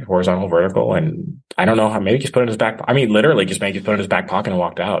 folds, right? Horizontal, vertical. And I don't know how, maybe just put it in his back. I mean, literally just maybe put it in his back pocket and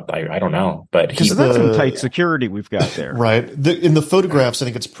walked out. I don't know, but because that's some tight security we've got there. Right. In the photographs, I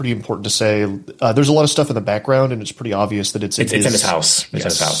think it's pretty important to say, there's a lot of stuff in the background and it's pretty obvious that it's in his house. It's in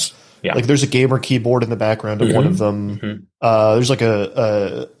his house. Yeah. Like there's a gamer keyboard in the background of one of them. There's like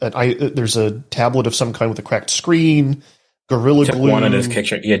there's a tablet of some kind with a cracked screen. Gorilla Glue. One in his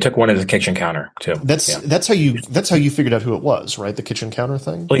kitchen. Yeah, took one in his kitchen counter too. That's how you figured out who it was, right? The kitchen counter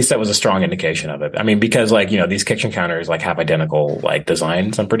thing. At least that was a strong indication of it. I mean, because like these kitchen counters like have identical like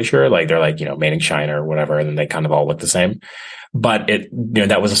designs. I'm pretty sure like they're like made in China or whatever, and then they kind of all look the same. But it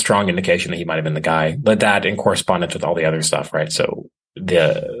that was a strong indication that he might have been the guy. But that in correspondence with all the other stuff, right? So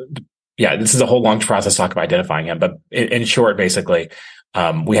this is a whole long process talk about identifying him. But in short, basically,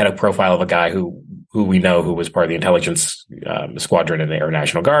 we had a profile of a guy who we know who was part of the intelligence squadron in the Air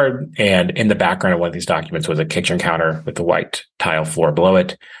National Guard. And in the background of one of these documents was a kitchen counter with the white tile floor below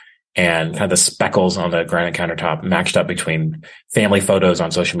it. And kind of the speckles on the granite countertop matched up between family photos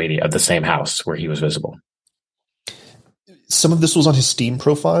on social media of the same house where he was visible. Some of this was on his Steam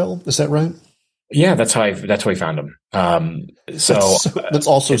profile. Is that right? Yeah, that's how we found him. That's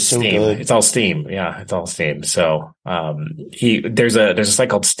also so Steam. good. It's all Steam. Yeah, it's all Steam. So there's a site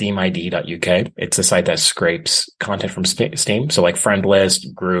called steamid.uk. It's a site that scrapes content from Steam. So like friend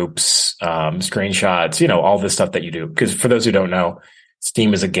list, groups, screenshots, all this stuff that you do. Because for those who don't know,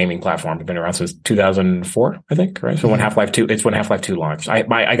 Steam is a gaming platform. It's been around since 2004, I think, right? So when Half-Life 2 launched. I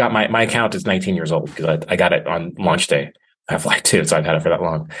got my account is 19 years old because I got it on launch day, Half-Life 2. So I've had it for that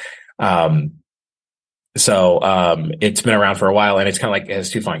long. It's been around for a while, and it's kind of like it has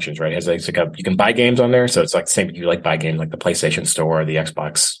 2 functions, right? It has you can buy games on there. So it's like the same, you like buy games like the PlayStation Store, the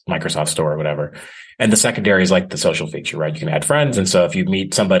Xbox, Microsoft Store, or whatever. And the secondary is like the social feature, right? You can add friends. And so if you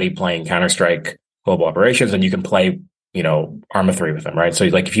meet somebody playing Counter-Strike Global Operations, then you can play, Arma 3 with them, right? So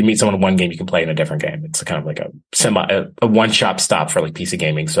like if you meet someone in one game, you can play in a different game. It's kind of like a one-shop stop for like PC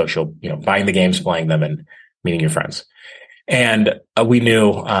gaming, social, buying the games, playing them, and meeting your friends. And we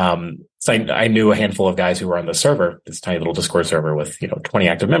knew, so I knew a handful of guys who were on the server, this tiny little Discord server with 20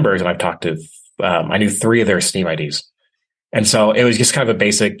 active members, and I've talked to I knew 3 of their Steam IDs. And so it was just kind of a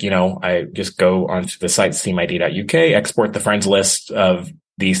basic, I just go onto the site steamid.uk, export the friends list of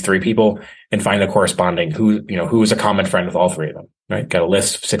these 3 people, and find the corresponding who is a common friend with all 3 of them, right? Got a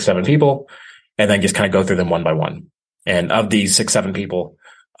list of 6, 7 people, and then just kind of go through them one by one. And of these 6, 7 people,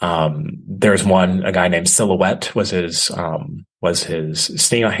 there's a guy named Silhouette was his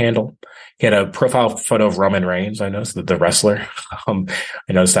Steam handle. He had a profile photo of Roman Reigns. I noticed the wrestler. I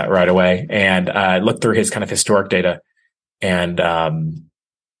noticed that right away, and I looked through his kind of historic data, and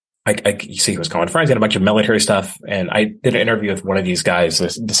I see he was common friends. He had a bunch of military stuff, and I did an interview with one of these guys, the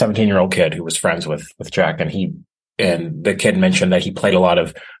 17-year-old kid who was friends with Jack, and the kid mentioned that he played a lot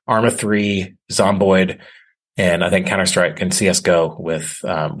of Arma 3, Zomboid, and I think Counter-Strike and CSGO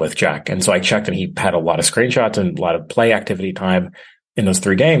with Jack. And so I checked, and he had a lot of screenshots and a lot of play activity time in those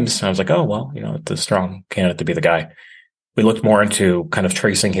 3 games. And I was like, oh, well, it's a strong candidate to be the guy. We looked more into kind of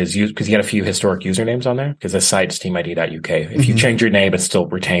tracing his use, because he had a few historic usernames on there, because the site's steamid.uk. If you change your name, it's still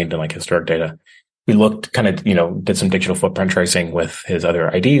retained in like historic data. We looked kind of, did some digital footprint tracing with his other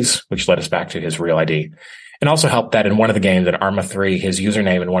IDs, which led us back to his real ID. And also helped that in one of the games in Arma 3, his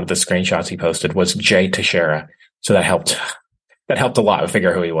username in one of the screenshots he posted was J Teixeira. So that helped a lot to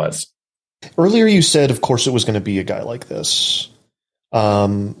figure out who he was. Earlier you said, of course, it was going to be a guy like this. I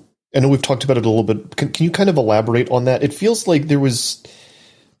know we've talked about it a little bit. Can you kind of elaborate on that? It feels like there was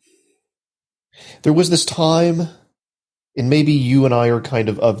this time, and maybe you and I are kind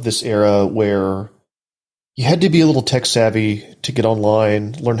of this era where you had to be a little tech savvy to get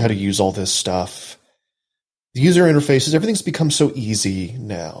online, learn how to use all this stuff. The user interfaces, everything's become so easy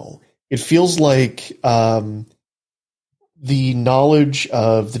now. It feels like the knowledge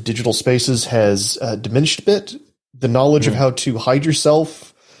of the digital spaces has diminished a bit. The knowledge of how to hide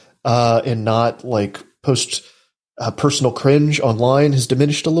yourself and not like post personal cringe online has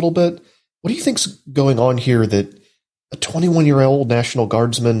diminished a little bit. What do you think's going on here that a 21-year-old National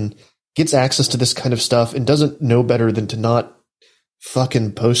Guardsman gets access to this kind of stuff and doesn't know better than to not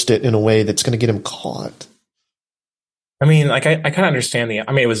fucking post it in a way that's going to get him caught? I mean, like, I kind of understand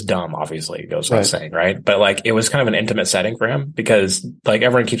it was dumb, obviously, goes without saying, right? But like, it was kind of an intimate setting for him because like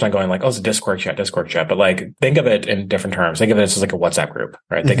everyone keeps on going like, oh, it's a Discord chat. But like, think of it in different terms. Think of it as like a WhatsApp group,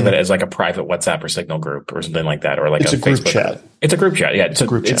 right? Think of it as like a private WhatsApp or Signal group or something like that. Or like it's a group Facebook chat. It's a group chat. Yeah. So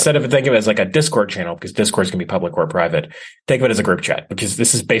group instead chat. of thinking of it as like a Discord channel, because Discords can be public or private, think of it as a group chat, because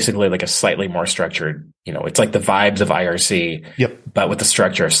this is basically like a slightly more structured, it's like the vibes of IRC, but with the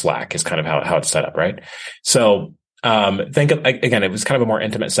structure of Slack is kind of how it's set up, right? So, think of, again, it was kind of a more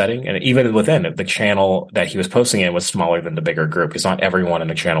intimate setting, and even within it, the channel that he was posting in was smaller than the bigger group, because not everyone in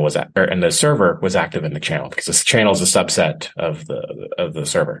the channel and the server was active in the channel, because this channel is a subset of the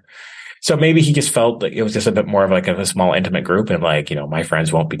server. So maybe he just felt like it was just a bit more of like a small intimate group, and like, my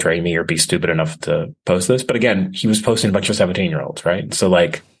friends won't betray me or be stupid enough to post this. But again, he was posting a bunch of 17-year-olds, right? So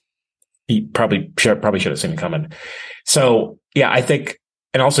like, he probably should have seen it coming. So yeah, I think.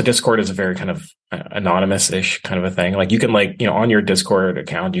 And also Discord is a very kind of anonymous-ish kind of a thing. Like you can like, on your Discord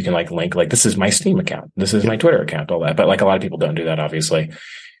account, you can like link like, this is my Steam account. This is my Twitter account, all that. But like a lot of people don't do that, obviously.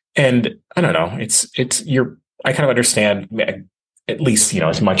 And I don't know, I kind of understand, at least,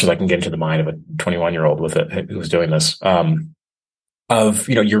 as much as I can get into the mind of a 21-year-old with it who's doing this,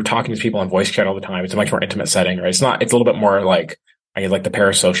 you're talking to people on voice chat all the time. It's a much more intimate setting, right? It's a little bit more like, the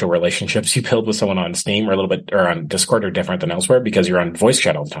parasocial relationships you build with someone on Steam or on Discord are different than elsewhere, because you're on voice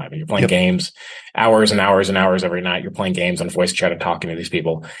chat all the time and you're playing games hours and hours and hours every night. You're playing games on voice chat and talking to these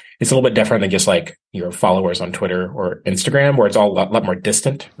people. It's a little bit different than just like your followers on Twitter or Instagram, where it's all a lot more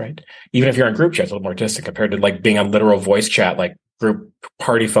distant, right? Even if you're on group chat, it's a little more distant compared to like being on literal voice chat, like group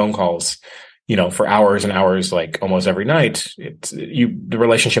party phone calls, for hours and hours, like almost every night. The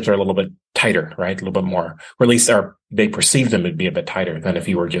relationships are a little bit tighter, right? A little bit more, or at least they perceive them to be a bit tighter than if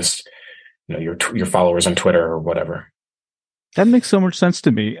you were just, your followers on Twitter or whatever. That makes so much sense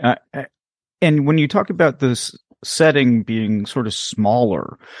to me. And when you talk about this setting being sort of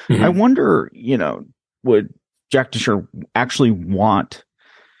smaller, I wonder, would Jack Disher actually want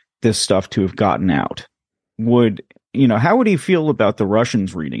this stuff to have gotten out? How would he feel about the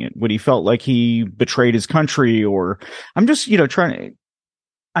Russians reading it? Would he felt like he betrayed his country? Or I'm just, trying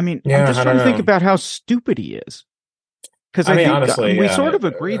to think about how stupid he is. Because I think honestly, we sort of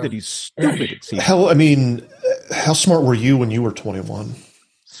agree that he's stupid. It seems. How smart were you when you were 21?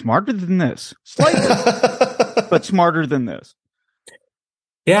 Smarter than this, slightly, but smarter than this.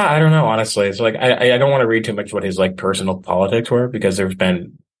 Yeah, I don't know. Honestly, it's like I don't want to read too much what his like personal politics were, because there's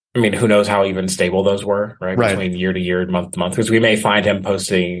been. I mean, who knows how even stable those were, right? Between year to year, month to month, because we may find him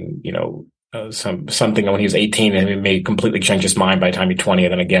posting, something when he was 18, and he may completely change his mind by the time he's 20,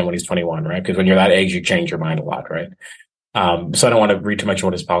 and then again when he's 21, right? Because when you're that age, you change your mind a lot, right? So I don't want to read too much of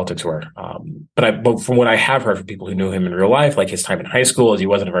what his politics were. But from what I have heard from people who knew him in real life, like his time in high school, is he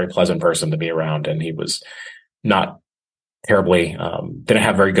wasn't a very pleasant person to be around, and he was not terribly, didn't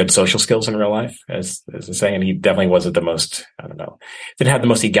have very good social skills in real life, as I say, and he definitely wasn't the most, didn't have the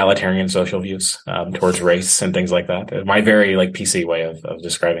most egalitarian social views, towards race and things like that. My very like PC way of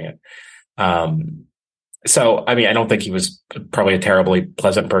describing it. So, I mean, I don't think he was probably a terribly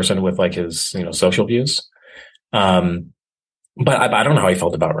pleasant person with like his, social views. But I don't know how he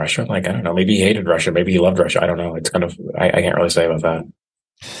felt about Russia. Like, I don't know, maybe he hated Russia. Maybe he loved Russia. I don't know. It's kind of, I can't really say about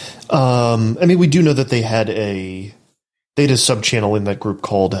that. We do know that they had a sub-channel in that group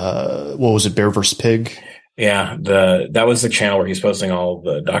called, what was it, Bear vs. Pig? Yeah, that was the channel where he's posting all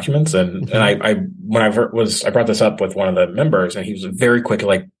the documents. And when I brought this up with one of the members, and he was very quick,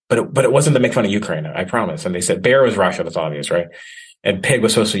 like, but it wasn't to make fun of Ukraine, I promise. And they said Bear was Russia, that's obvious, right? And Pig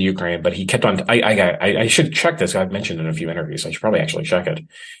was supposed to be Ukraine, but he kept on, I should check this. I've mentioned in a few interviews. I should probably actually check it.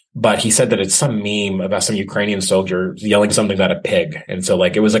 But he said that it's some meme about some Ukrainian soldier yelling something about a pig. And so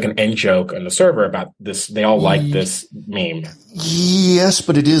like, it was like an end joke on the server about this. They all like this meme. Yes,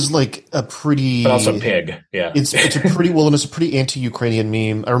 but it is like a pretty, but also pig. Yeah. It's a pretty, and it's a pretty anti-Ukrainian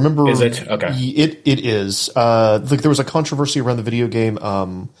meme. I remember. Is it? Okay. It is. Like there was a controversy around the video game,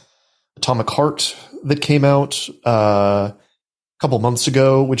 Atomic Heart that came out, couple months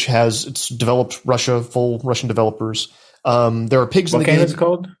ago, which it's developed full Russian developers. There are pigs in the game. What game is it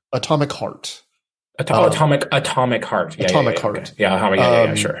called? Atomic Heart. Atomic Heart. Yeah, Atomic yeah, Heart. Okay.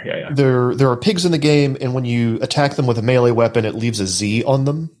 Yeah, sure. Yeah. There are pigs in the game, and when you attack them with a melee weapon, it leaves a Z on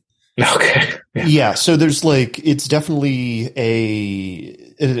them. Okay. Yeah, so there's like, it's definitely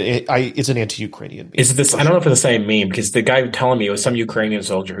it's an anti-Ukrainian meme. Is this? I don't know if it's the same meme, because the guy telling me it was some Ukrainian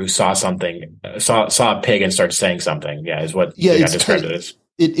soldier who saw a pig and started saying something. Yeah, is what the guy described it as.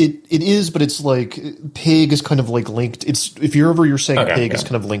 It is, but it's like pig is kind of like linked. It's if you're saying pig is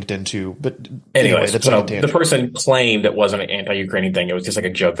kind of linked into. But anyway, that's so the person claimed it wasn't an anti-Ukrainian thing. It was just like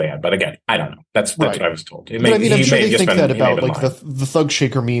a joke they had. But again, I don't know. That's what I was told. I'm sure they think that about like the Thug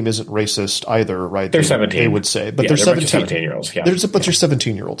Shaker meme isn't racist either, right? They're 17. They would say, but they're 17-year-olds. Yeah, there's a bunch of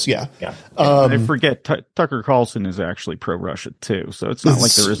 17-year-olds. Yeah. I forget Tucker Carlson is actually pro-Russia too, so it's not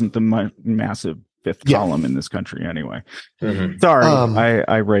like there isn't the massive fifth column in this country anyway. Mm-hmm. Sorry,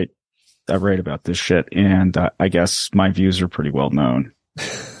 I write about this shit, and I guess my views are pretty well known.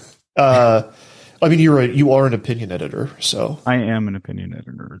 I mean, you are an opinion editor, so I am an opinion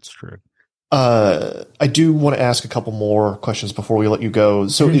editor. It's true. I do want to ask a couple more questions before we let you go.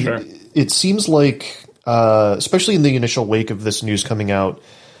 So it seems like, especially in the initial wake of this news coming out,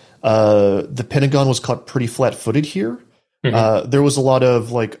 the Pentagon was caught pretty flat-footed here. Mm-hmm. There was a lot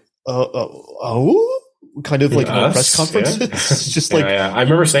of like, kind of like press conferences. Just like, I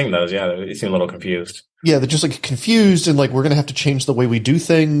remember saying those. Yeah, they seemed a little confused. Yeah, they're just like confused and like, we're going to have to change the way we do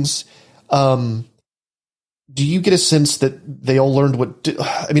things. Do you get a sense that they all learned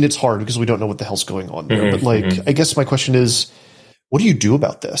I mean, it's hard because we don't know what the hell's going on there, but like, I guess my question is, what do you do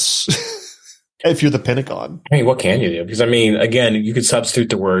about this? If you're the Pentagon? I mean, what can you do? Because I mean, again, you could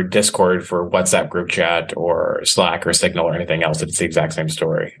substitute the word Discord for WhatsApp group chat or Slack or Signal or anything else. It's the exact same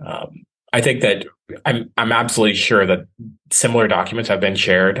story. I think that I'm absolutely sure that similar documents have been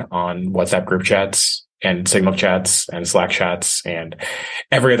shared on WhatsApp group chats and Signal chats and Slack chats and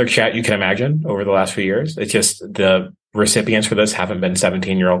every other chat you can imagine over the last few years. It's just the recipients for this haven't been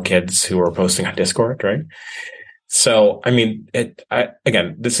 17-year-old kids who are posting on Discord, right? So, I mean, it's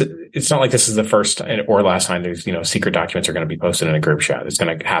not like this is the first or last time there's, secret documents are going to be posted in a group chat. It's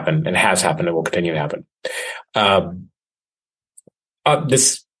going to happen and has happened and will continue to happen.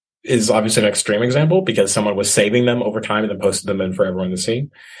 This is obviously an extreme example because someone was saving them over time and then posted them in for everyone to see.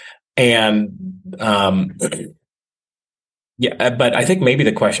 And, but I think maybe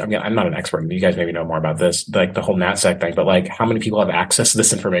the question, I mean, I'm not an expert. You guys maybe know more about this, like the whole NatSec thing, but like how many people have access to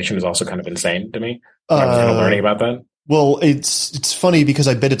this information is also kind of insane to me. I'm kind of learning about that. Well, it's funny because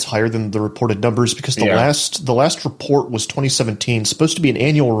I bet it's higher than the reported numbers because the last report was 2017, supposed to be an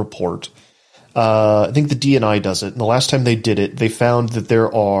annual report. I think the DNI does it. And the last time they did it, they found that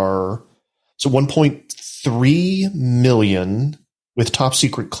there are 1.3 million with top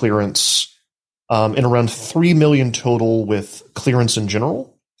secret clearance, and around 3 million total with clearance in general.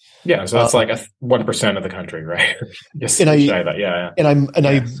 Yeah, so that's like 1% of the country, right? So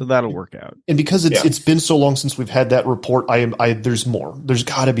that'll work out. And because it's been so long since we've had that report, there's more. There's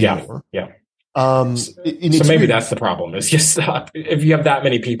got to be more. Yeah. So maybe that's the problem. It's just if you have that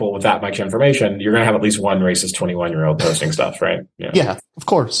many people with that much information, you're going to have at least one racist 21-year-old posting stuff, right? Yeah, of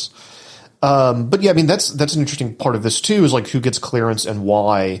course. But yeah, I mean that's an interesting part of this too. Is like who gets clearance and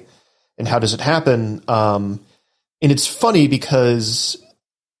why, and how does it happen? And it's funny because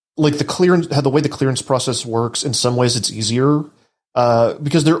like the way the clearance process works, in some ways it's easier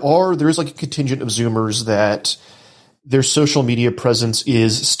because there is like a contingent of Zoomers that their social media presence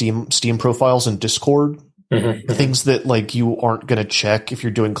is Steam profiles and Discord, things that like you aren't going to check if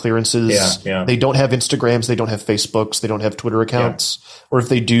you're doing clearances. Yeah. They don't have Instagrams, they don't have Facebooks, they don't have Twitter accounts, or if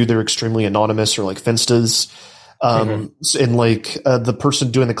they do, they're extremely anonymous or like Finstas. And like the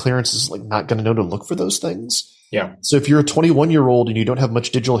person doing the clearance is like not going to know to look for those things. Yeah. So if you're a 21-year-old and you don't have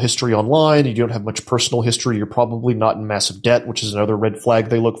much digital history online, you don't have much personal history, you're probably not in massive debt, which is another red flag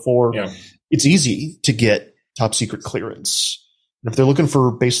they look for. Yeah. It's easy to get top secret clearance. And if they're looking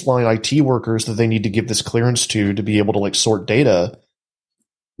for baseline IT workers that they need to give this clearance to be able to like sort data,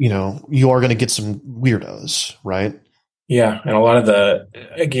 you are going to get some weirdos, right? Yeah. And a lot of I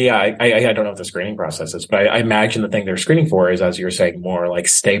don't know what the screening process is, but I imagine the thing they're screening for is, as you're saying, more like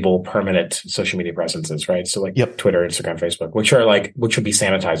stable, permanent social media presences, right? So like Twitter, Instagram, Facebook, which would be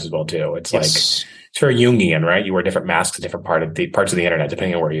sanitized as well too. It's like, it's very Jungian, right? You wear different masks at different parts of the internet,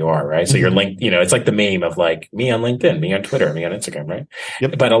 depending on where you are, right? So you're linked, it's like the meme of like me on LinkedIn, me on Twitter, me on Instagram, right?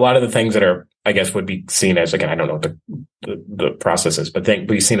 Yep. But a lot of the things that are, I guess, would be seen as, again, I don't know what the process is, but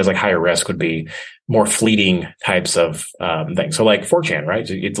be seen as like higher risk would be more fleeting types of things. So like 4chan, right?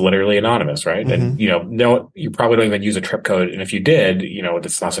 It's literally anonymous, right? And, you probably don't even use a trip code. And if you did,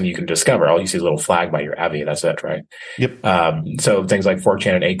 it's not something you can discover. All you see is a little flag by your Avi. That's it, right? Yep. So things like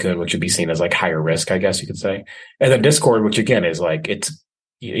 4chan and Akun, which would be seen as like higher risk, I guess you could say. And then Discord, which again is like, it's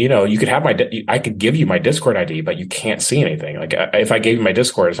you could have I could give you my Discord ID, but you can't see anything. Like if I gave you my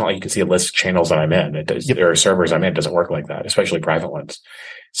Discord, it's not like you can see a list of channels that I'm in. There are servers I'm in. It doesn't work like that, especially private ones.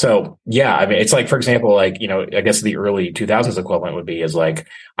 So yeah, I mean, it's like, for example, like, I guess the early 2000s equivalent would be is like,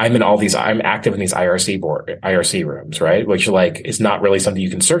 I'm active in these IRC rooms, right? Which like is not really something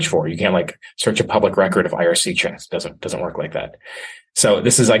you can search for. You can't like search a public record of IRC chats. Doesn't work like that. So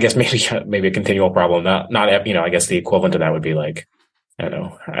this is, I guess, maybe a continual problem. Not, I guess the equivalent to that would be like, I don't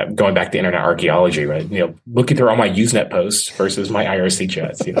know, going back to internet archaeology, right? Looking through all my Usenet posts versus my IRC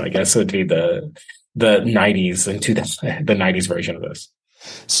chats. I guess it would be the 90s and the 90s version of this.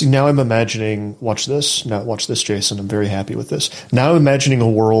 See, now I'm imagining, watch this, Jason. I'm very happy with this. Now I'm imagining a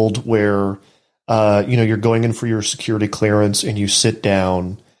world where, you're going in for your security clearance and you sit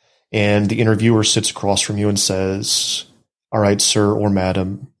down and the interviewer sits across from you and says, all right, sir or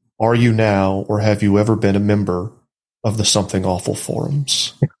madam, are you now or have you ever been a member of the Something Awful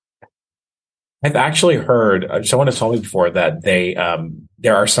forums? I've actually heard someone has told me before that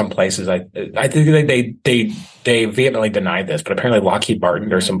there are some places I think they vehemently denied this, but apparently Lockheed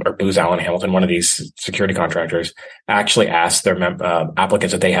Martin or Booz Allen Hamilton, one of these security contractors, actually asked their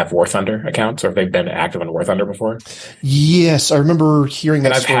applicants if they have War Thunder accounts or if they've been active on War Thunder before. Yes, I remember hearing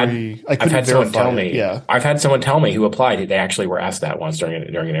that story. I've had someone tell me. Yeah, I've had someone tell me who applied. They actually were asked that once during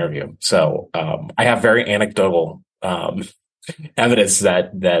an interview. So I have very anecdotal evidence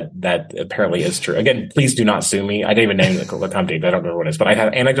that apparently is true. Again, please do not sue me. I didn't even name the company. I don't remember what it is, but I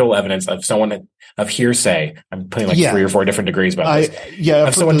have anecdotal evidence of someone of hearsay. I'm putting 3 or 4 different degrees about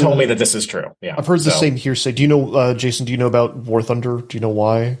this. Someone told me that this is true. Yeah, I've heard the same hearsay. Do you know, Jason? Do you know about War Thunder? Do you know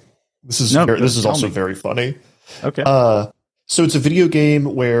why? This is also very funny. Okay. So it's a video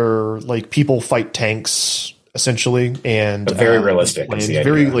game where like people fight tanks essentially, and very realistic.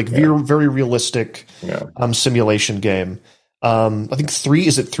 Very realistic simulation game. I think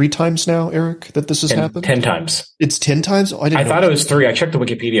 3 times now, Eric, that this has happened? 10 times. It's 10 times? I thought it was 3. I checked the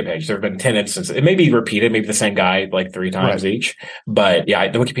Wikipedia page. There have been 10 instances. It may be repeated, maybe the same guy like 3 times each. But yeah,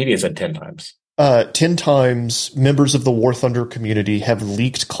 the Wikipedia said 10 times. 10 times, members of the War Thunder community have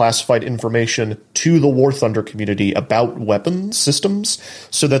leaked classified information to the War Thunder community about weapons systems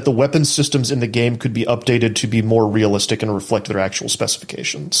so that the weapons systems in the game could be updated to be more realistic and reflect their actual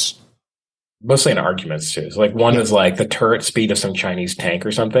specifications. Mostly in arguments too. So like one is like the turret speed of some Chinese tank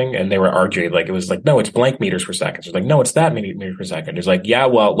or something, and they were arguing like it was like, no, it's blank meters per second. It's like, no, it's that many meters per second. It's like, yeah,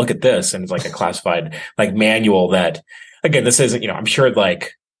 well, look at this, and it's like a classified like manual that, again, this isn't, I'm sure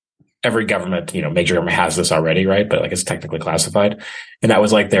like every government, major government has this already, right? But like it's technically classified, and that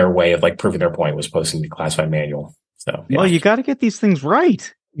was like their way of like proving their point was posting the classified manual. So well, you got to get these things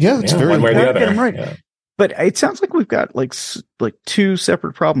right. Yeah, it's very one way or the other. Get them right. Yeah. But it sounds like we've got like 2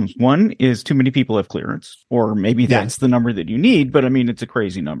 separate problems. One is too many people have clearance, or maybe that's the number that you need, but I mean, it's a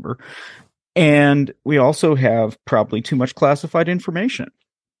crazy number. And we also have probably too much classified information.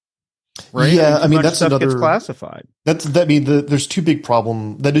 Right? Yeah, I mean, that's another gets classified. There's 2 big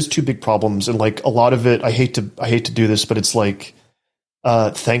problems. That is 2 big problems. And like a lot of it, I hate to do this, but it's like,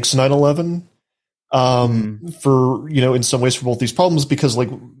 thanks 9/11, for, in some ways for both these problems, because like,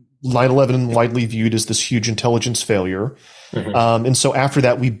 9/11 widely viewed as this huge intelligence failure. Mm-hmm. And so after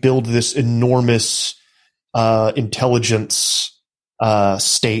that, we build this enormous intelligence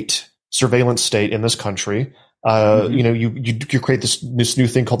surveillance state in this country. You create this new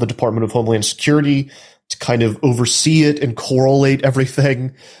thing called the Department of Homeland Security to kind of oversee it and correlate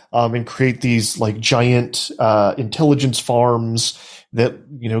everything, and create these like giant intelligence farms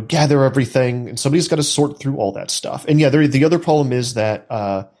that, gather everything. And somebody's got to sort through all that stuff. And the other problem is that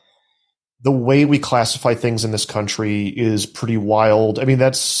the way we classify things in this country is pretty wild. I mean,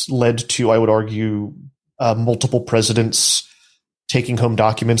 that's led to, I would argue, multiple presidents taking home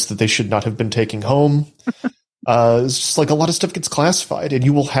documents that they should not have been taking home. It's just like a lot of stuff gets classified, and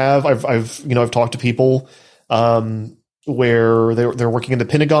you will have. I've talked to people where they're working in the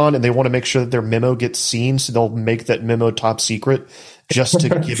Pentagon and they want to make sure that their memo gets seen, so they'll make that memo top secret just to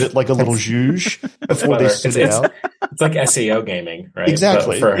give it like a little zhuzh before they send it out. It's like SEO gaming, right?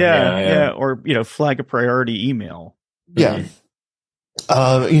 Exactly. Or flag a priority email. Yeah.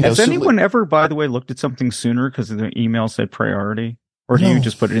 Has anyone ever, by the way, looked at something sooner because the email said priority? Or do you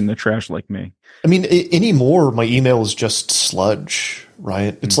just put it in the trash like me? I mean, anymore, my email is just sludge,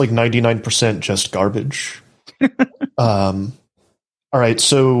 right? It's like 99% just garbage. All right.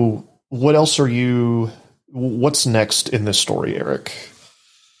 So what else what's next in this story, Eric?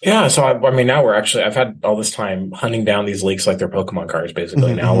 Yeah. So, now I've had all this time hunting down these leaks like they're Pokemon cards,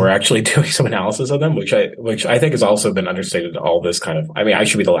 basically. Mm-hmm. Now we're actually doing some analysis of them, which I think has also been understated. All this kind of, I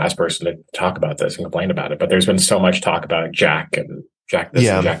should be the last person to talk about this and complain about it, but there's been so much talk about Jack and Jack this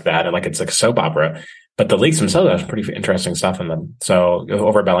and Jack that, and like it's like a soap opera. But the leaks themselves have pretty interesting stuff in them. So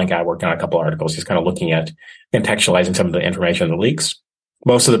over at Bellingcat, working on a couple of articles, he's kind of looking at contextualizing some of the information in the leaks.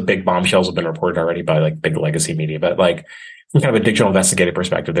 Most of the big bombshells have been reported already by like big legacy media, but like from kind of a digital investigative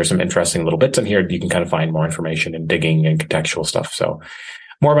perspective, there's some interesting little bits in here. You can kind of find more information and digging and contextual stuff. So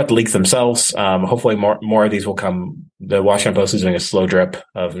more about the leaks themselves. Hopefully more of these will come. The Washington Post is doing a slow drip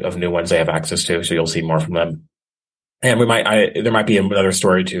of new ones they have access to. So you'll see more from them. And there might be another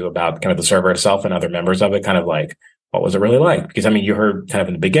story too about kind of the server itself and other members of it, kind of like, what was it really like? Because I mean, you heard kind of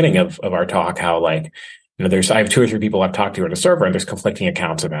in the beginning of our talk, how like, I have 2 or 3 people I've talked to at a server, and there's conflicting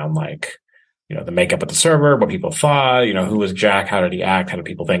accounts around like, the makeup of the server, what people thought, who was Jack? How did he act? How did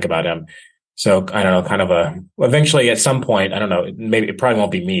people think about him? So I don't know, kind of eventually at some point, I don't know, maybe it probably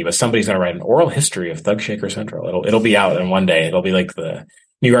won't be me, but somebody's going to write an oral history of Thug Shaker Central. It'll be out, and one day it'll be like the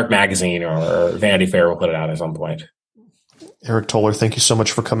New York Magazine or Vanity Fair will put it out at some point. Eric Toller, thank you so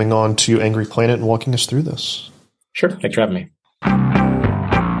much for coming on to Angry Planet and walking us through this. Sure. Thanks for having me.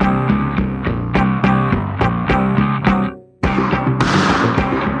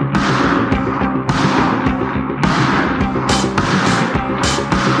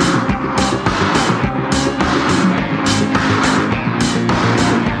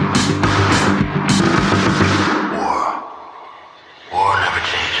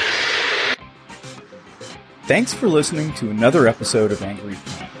 Thanks for listening to another episode of Angry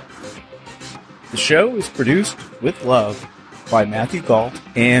Planet. The show is produced with love by Matthew Galt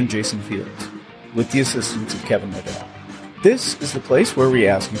and Jason Fields, with the assistance of Kevin Liddell. This is the place where we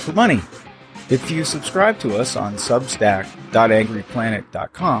ask you for money. If you subscribe to us on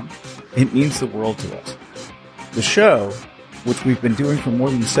substack.angryplanet.com, it means the world to us. The show, which we've been doing for more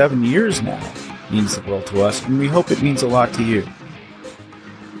than 7 years now, means the world to us, and we hope it means a lot to you.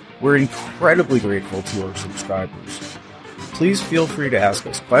 We're incredibly grateful to our subscribers. Please feel free to ask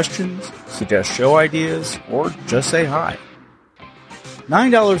us questions, suggest show ideas, or just say hi.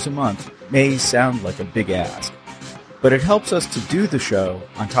 $9 a month may sound like a big ask, but it helps us to do the show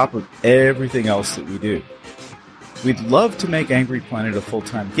on top of everything else that we do. We'd love to make Angry Planet a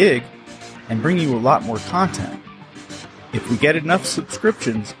full-time gig and bring you a lot more content. If we get enough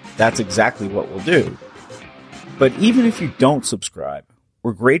subscriptions, that's exactly what we'll do. But even if you don't subscribe,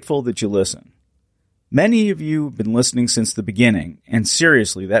 we're grateful that you listen. Many of you have been listening since the beginning, and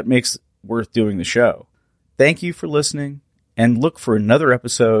seriously, that makes it worth doing the show. Thank you for listening, and look for another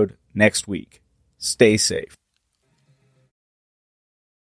episode next week. Stay safe.